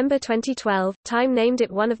 In November 2012, Time named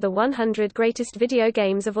it one of the 100 greatest video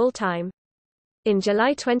games of all time. In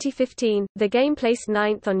July 2015, the game placed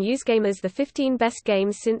 9th on Newsgamer's The 15 Best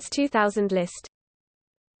Games Since 2000 list.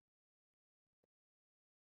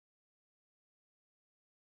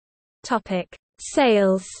 Topic: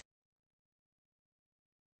 Sales.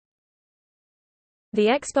 The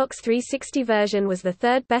Xbox 360 version was the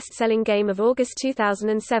third best-selling game of August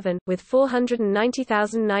 2007, with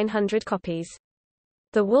 490,900 copies.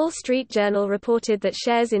 The Wall Street Journal reported that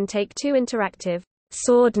shares in Take-Two Interactive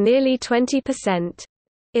soared nearly 20%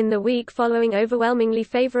 in the week following overwhelmingly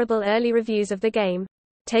favorable early reviews of the game.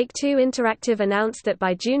 Take-Two Interactive announced that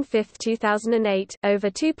by June 5, 2008, over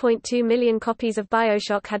 2.2 million copies of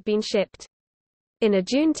BioShock had been shipped. In a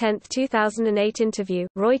June 10, 2008 interview,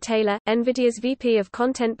 Roy Taylor, NVIDIA's VP of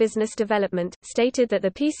Content Business Development, stated that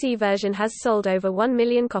the PC version has sold over 1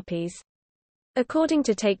 million copies. According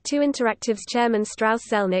to Take-Two Interactive's chairman Strauss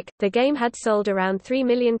Zelnick, the game had sold around 3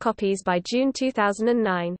 million copies by June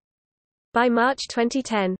 2009. By March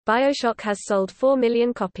 2010, BioShock has sold 4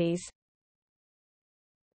 million copies.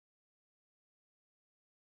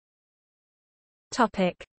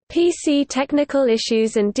 Topic: PC technical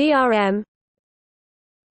issues and DRM.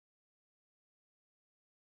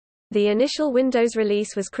 The initial Windows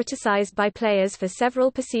release was criticized by players for several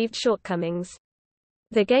perceived shortcomings.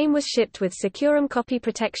 The game was shipped with Securum copy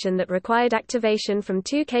protection that required activation from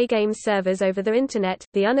 2K Games servers over the Internet.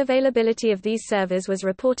 The unavailability of these servers was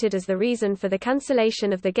reported as the reason for the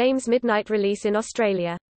cancellation of the game's midnight release in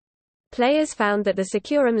Australia. Players found that the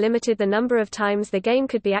Securum limited the number of times the game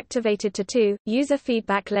could be activated to 2. User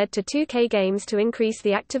feedback led to 2K Games to increase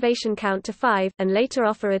the activation count to 5, and later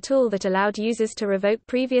offer a tool that allowed users to revoke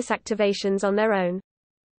previous activations on their own.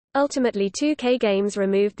 Ultimately 2K Games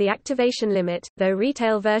removed the activation limit, though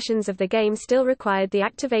retail versions of the game still required the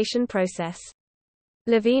activation process.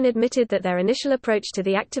 Levine admitted that their initial approach to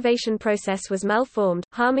the activation process was malformed,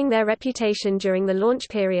 harming their reputation during the launch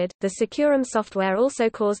period. The Securum software also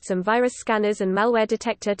caused some virus scanners and malware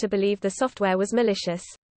detector to believe the software was malicious.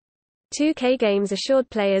 2K Games assured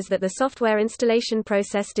players that the software installation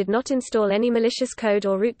process did not install any malicious code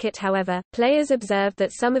or rootkit. However, players observed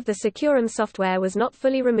that some of the Securum software was not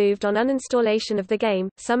fully removed on uninstallation of the game.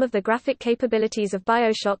 Some of the graphic capabilities of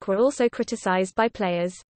BioShock were also criticized by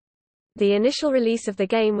players. The initial release of the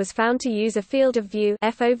game was found to use a field of view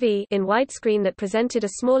 (FOV) in widescreen that presented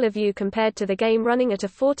a smaller view compared to the game running at a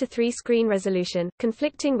 4:3 screen resolution,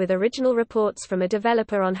 conflicting with original reports from a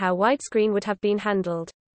developer on how widescreen would have been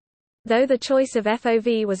handled. Though the choice of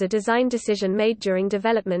FOV was a design decision made during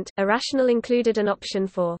development, Irrational included an option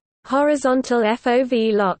for horizontal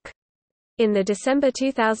FOV lock in the December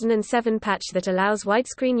 2007 patch that allows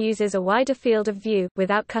widescreen users a wider field of view,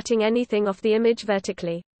 without cutting anything off the image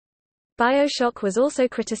vertically. BioShock was also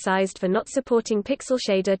criticized for not supporting Pixel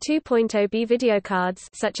Shader 2.0b video cards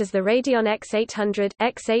such as the Radeon X800,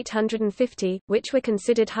 X850, which were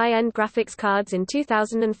considered high-end graphics cards in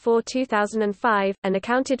 2004-2005, and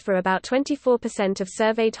accounted for about 24% of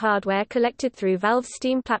surveyed hardware collected through Valve's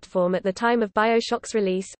Steam platform at the time of BioShock's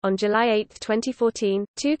release. On July 8, 2014,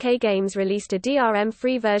 2K Games released a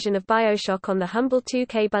DRM-free version of BioShock on the Humble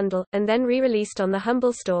 2K bundle, and then re-released on the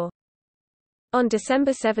Humble store. On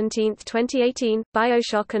December 17, 2018,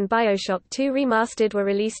 BioShock and BioShock 2 Remastered were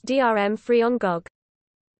released DRM-free on GOG.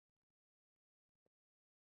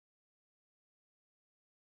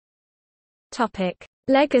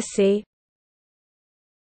 Legacy.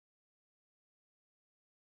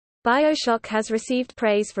 BioShock has received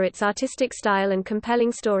praise for its artistic style and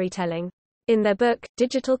compelling storytelling. In their book,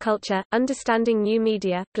 Digital Culture, Understanding New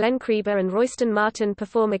Media, Glenn Krieber and Royston Martin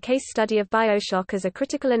perform a case study of BioShock as a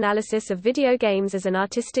critical analysis of video games as an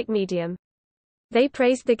artistic medium. They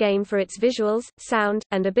praised the game for its visuals, sound,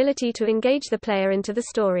 and ability to engage the player into the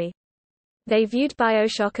story. They viewed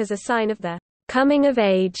BioShock as a sign of the coming of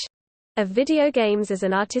age of video games as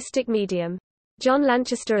an artistic medium. John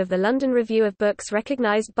Lanchester of the London Review of Books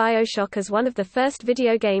recognized BioShock as one of the first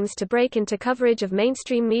video games to break into coverage of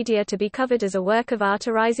mainstream media to be covered as a work of art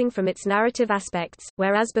arising from its narrative aspects,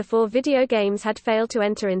 whereas before video games had failed to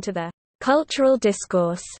enter into the cultural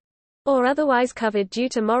discourse or otherwise covered due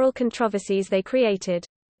to moral controversies they created.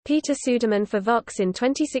 Peter Suderman for Vox in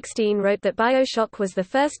 2016 wrote that BioShock was the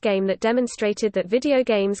first game that demonstrated that video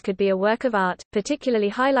games could be a work of art, particularly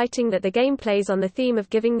highlighting that the game plays on the theme of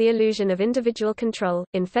giving the illusion of individual control.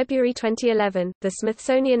 In February 2011, the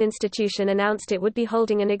Smithsonian Institution announced it would be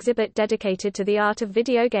holding an exhibit dedicated to the art of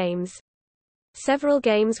video games. Several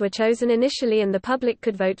games were chosen initially and the public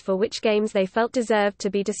could vote for which games they felt deserved to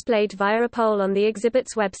be displayed via a poll on the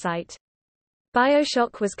exhibit's website.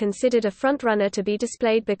 BioShock was considered a frontrunner to be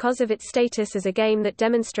displayed because of its status as a game that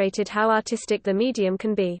demonstrated how artistic the medium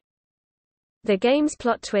can be. The game's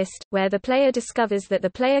plot twist, where the player discovers that the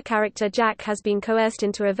player character Jack has been coerced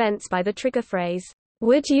into events by the trigger phrase,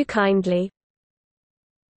 "Would you kindly?"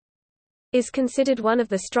 is considered one of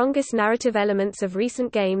the strongest narrative elements of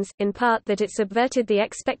recent games, in part that it subverted the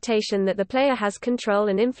expectation that the player has control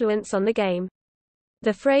and influence on the game.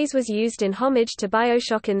 The phrase was used in homage to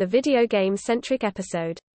BioShock in the video game-centric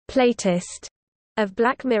episode, Playtest, of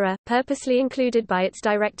Black Mirror, purposely included by its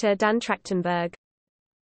director Dan Trachtenberg.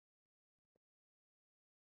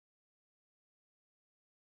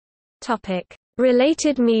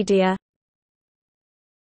 Related media.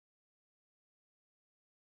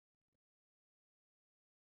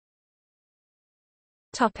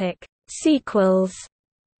 Sequels.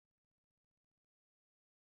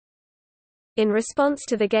 In response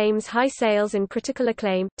to the game's high sales and critical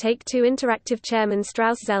acclaim, Take-Two Interactive chairman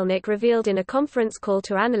Strauss Zelnick revealed in a conference call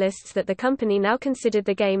to analysts that the company now considered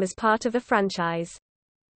the game as part of a franchise.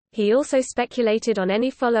 He also speculated on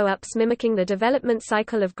any follow-ups mimicking the development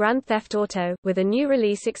cycle of Grand Theft Auto, with a new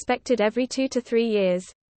release expected every 2 to 3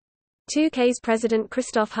 years. 2K's president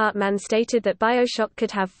Christoph Hartmann stated that BioShock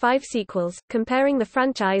could have 5 sequels, comparing the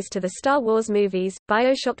franchise to the Star Wars movies.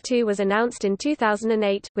 BioShock 2 was announced in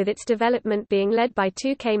 2008, with its development being led by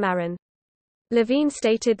 2K Marin. Levine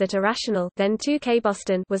stated that Irrational, then 2K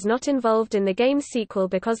Boston, was not involved in the game's sequel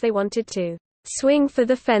because they wanted to swing for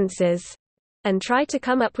the fences and try to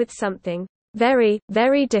come up with something very,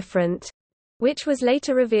 very different, which was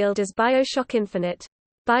later revealed as BioShock Infinite.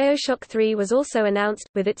 BioShock 3 was also announced,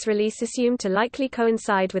 with its release assumed to likely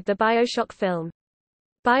coincide with the BioShock film.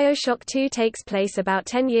 BioShock 2 takes place about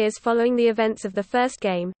 10 years following the events of the first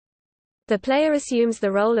game. The player assumes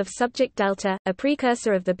the role of Subject Delta, a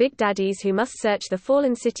precursor of the Big Daddies who must search the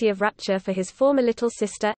fallen city of Rapture for his former little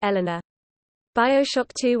sister, Eleanor.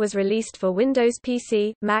 BioShock 2 was released for Windows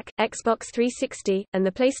PC, Mac, Xbox 360, and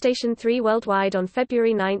the PlayStation 3 worldwide on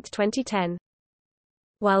February 9, 2010.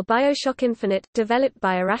 While BioShock Infinite, developed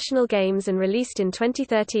by Irrational Games and released in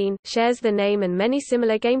 2013, shares the name and many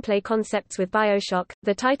similar gameplay concepts with BioShock,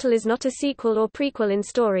 the title is not a sequel or prequel in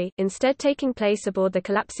story, instead taking place aboard the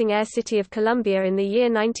collapsing air city of Columbia in the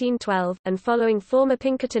year 1912, and following former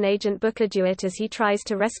Pinkerton agent Booker DeWitt as he tries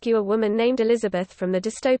to rescue a woman named Elizabeth from the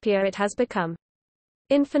dystopia it has become.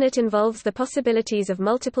 Infinite involves the possibilities of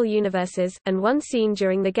multiple universes, and one scene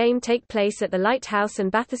during the game take place at the lighthouse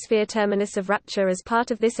and bathysphere terminus of Rapture as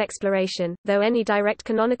part of this exploration, though any direct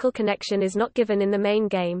canonical connection is not given in the main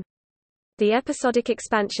game. The episodic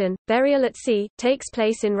expansion, Burial at Sea, takes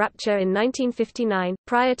place in Rapture in 1959,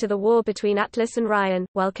 prior to the war between Atlas and Ryan,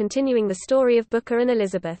 while continuing the story of Booker and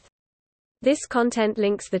Elizabeth. This content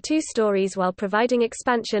links the two stories while providing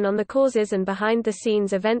expansion on the causes and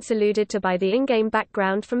behind-the-scenes events alluded to by the in-game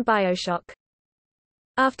background from BioShock.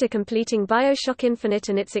 After completing BioShock Infinite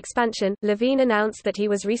and its expansion, Levine announced that he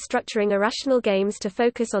was restructuring Irrational Games to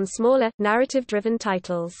focus on smaller, narrative-driven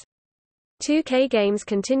titles. 2K Games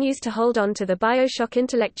continues to hold on to the BioShock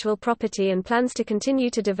intellectual property and plans to continue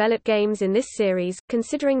to develop games in this series,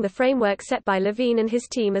 considering the framework set by Levine and his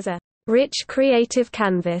team as a rich creative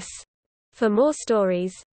canvas for more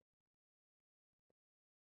stories.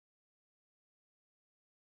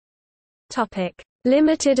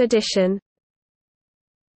 Limited edition.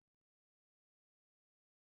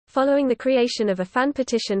 Following the creation of a fan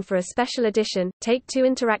petition for a special edition, Take-Two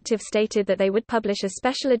Interactive stated that they would publish a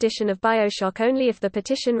special edition of BioShock only if the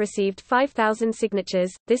petition received 5,000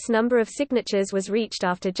 signatures. This number of signatures was reached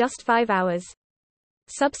after just 5 hours.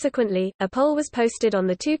 Subsequently, a poll was posted on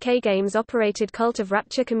the 2K Games-operated Cult of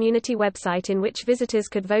Rapture community website in which visitors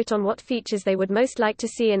could vote on what features they would most like to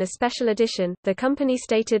see in a special edition. The company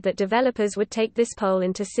stated that developers would take this poll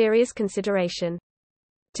into serious consideration.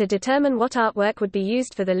 To determine what artwork would be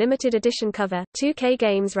used for the limited edition cover, 2K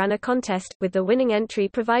Games ran a contest, with the winning entry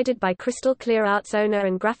provided by Crystal Clear Arts owner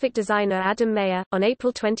and graphic designer Adam Mayer. On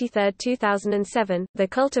April 23, 2007, the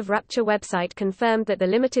Cult of Rapture website confirmed that the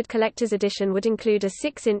limited collector's edition would include a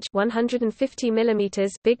 6-inch (150mm)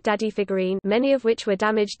 Big Daddy figurine, many of which were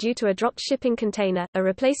damaged due to a dropped shipping container. A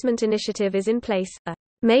replacement initiative is in place, a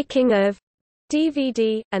making of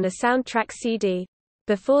DVD, and a soundtrack CD.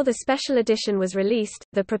 Before the special edition was released,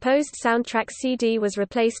 the proposed soundtrack CD was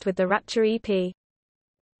replaced with the Rapture EP.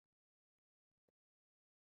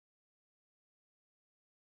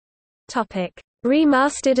 Topic: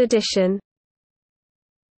 Remastered edition.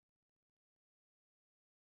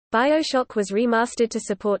 BioShock was remastered to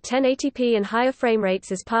support 1080p and higher frame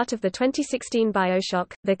rates as part of the 2016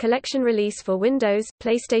 BioShock, the collection release for Windows,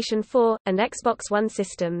 PlayStation 4, and Xbox One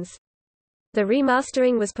systems. The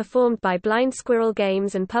remastering was performed by Blind Squirrel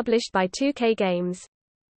Games and published by 2K Games.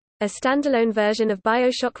 A standalone version of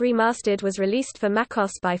BioShock Remastered was released for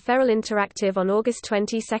macOS by Feral Interactive on August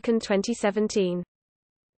 22, 2017.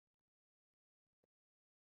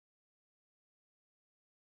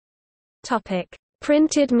 Topic: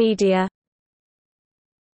 Printed media.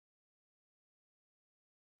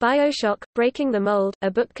 BioShock: Breaking the Mold, a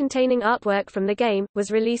book containing artwork from the game, was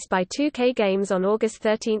released by 2K Games on August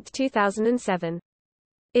 13, 2007.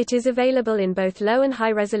 It is available in both low and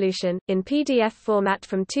high resolution, in PDF format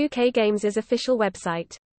from 2K Games' official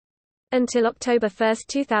website. Until October 1,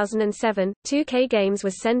 2007, 2K Games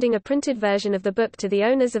was sending a printed version of the book to the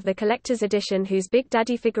owners of the collector's edition whose Big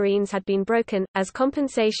Daddy figurines had been broken, as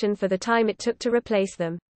compensation for the time it took to replace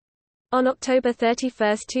them. On October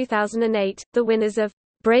 31, 2008, the winners of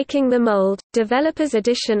Breaking the Mold, Developers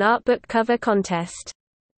Edition Artbook Cover Contest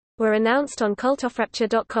were announced on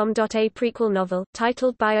cultofrapture.com. A prequel novel,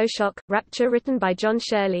 titled BioShock: Rapture, written by John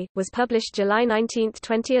Shirley, was published July 19,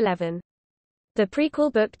 2011. The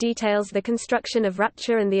prequel book details the construction of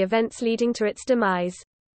Rapture and the events leading to its demise.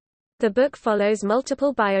 The book follows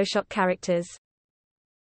multiple BioShock characters.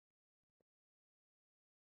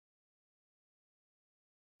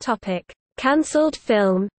 Cancelled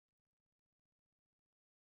film.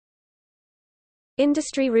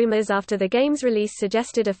 Industry rumors after the game's release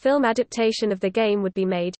suggested a film adaptation of the game would be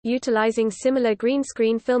made, utilizing similar green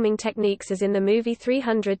screen filming techniques as in the movie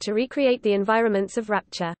 300 to recreate the environments of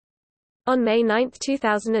Rapture. On May 9,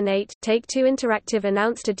 2008, Take-Two Interactive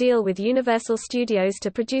announced a deal with Universal Studios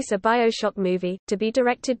to produce a BioShock movie, to be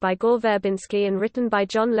directed by Gore Verbinski and written by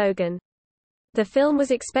John Logan. The film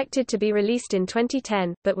was expected to be released in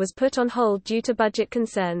 2010, but was put on hold due to budget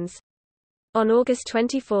concerns. On August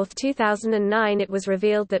 24, 2009, it was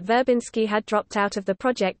revealed that Verbinski had dropped out of the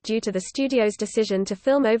project due to the studio's decision to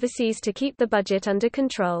film overseas to keep the budget under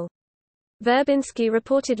control. Verbinski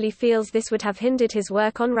reportedly feels this would have hindered his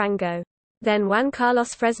work on Rango. Then Juan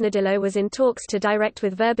Carlos Fresnadillo was in talks to direct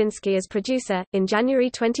with Verbinski as producer. In January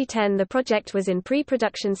 2010, the project was in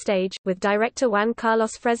pre-production stage, with director Juan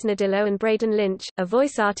Carlos Fresnadillo and Braden Lynch, a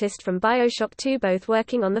voice artist from BioShock 2, both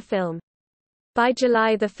working on the film. By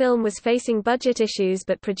July, the film was facing budget issues,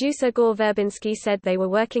 but producer Gore Verbinski said they were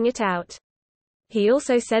working it out. He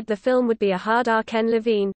also said the film would be a hard R. Ken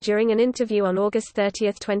Levine, during an interview on August 30,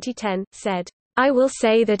 2010, said, "I will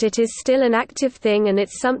say that it is still an active thing and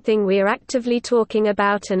it's something we are actively talking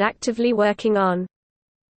about and actively working on."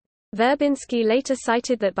 Verbinski later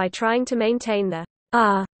cited that by trying to maintain the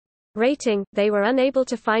R rating, they were unable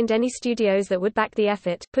to find any studios that would back the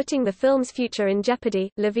effort, putting the film's future in jeopardy.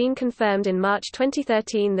 Levine confirmed in March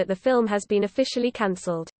 2013 that the film has been officially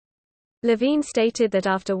cancelled. Levine stated that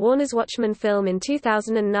after Warner's Watchmen film in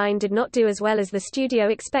 2009 did not do as well as the studio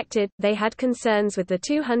expected, they had concerns with the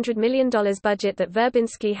 $200 million budget that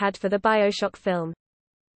Verbinski had for the BioShock film.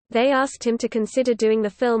 They asked him to consider doing the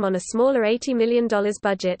film on a smaller $80 million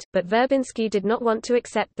budget, but Verbinski did not want to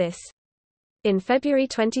accept this. In February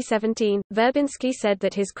 2017, Verbinski said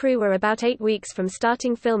that his crew were about 8 weeks from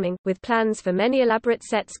starting filming, with plans for many elaborate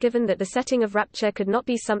sets given that the setting of Rapture could not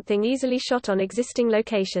be something easily shot on existing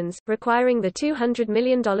locations, requiring the $200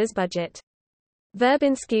 million budget.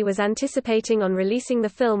 Verbinski was anticipating on releasing the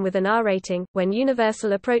film with an R rating, when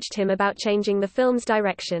Universal approached him about changing the film's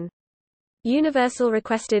direction. Universal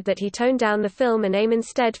requested that he tone down the film and aim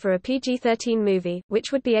instead for a PG-13 movie,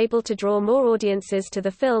 which would be able to draw more audiences to the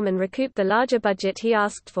film and recoup the larger budget he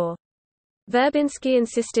asked for. Verbinski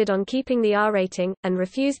insisted on keeping the R rating, and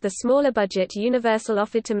refused the smaller budget Universal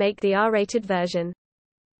offered to make the R-rated version.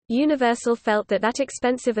 Universal felt that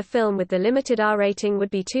expensive a film with the limited R rating would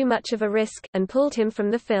be too much of a risk, and pulled him from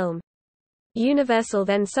the film. Universal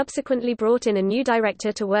then subsequently brought in a new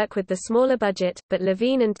director to work with the smaller budget, but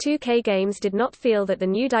Levine and 2K Games did not feel that the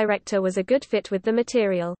new director was a good fit with the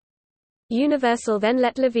material. Universal then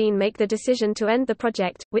let Levine make the decision to end the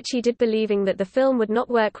project, which he did believing that the film would not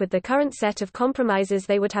work with the current set of compromises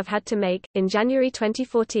they would have had to make. In January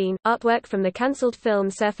 2014, artwork from the cancelled film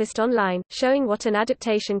surfaced online, showing what an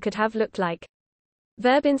adaptation could have looked like.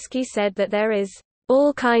 Verbinski said that there is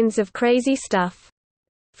all kinds of crazy stuff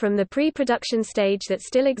from the pre-production stage that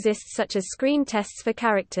still exists, such as screen tests for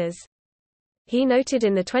characters. He noted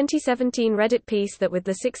in the 2017 Reddit piece that with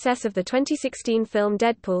the success of the 2016 film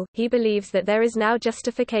Deadpool, he believes that there is now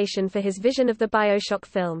justification for his vision of the BioShock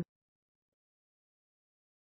film.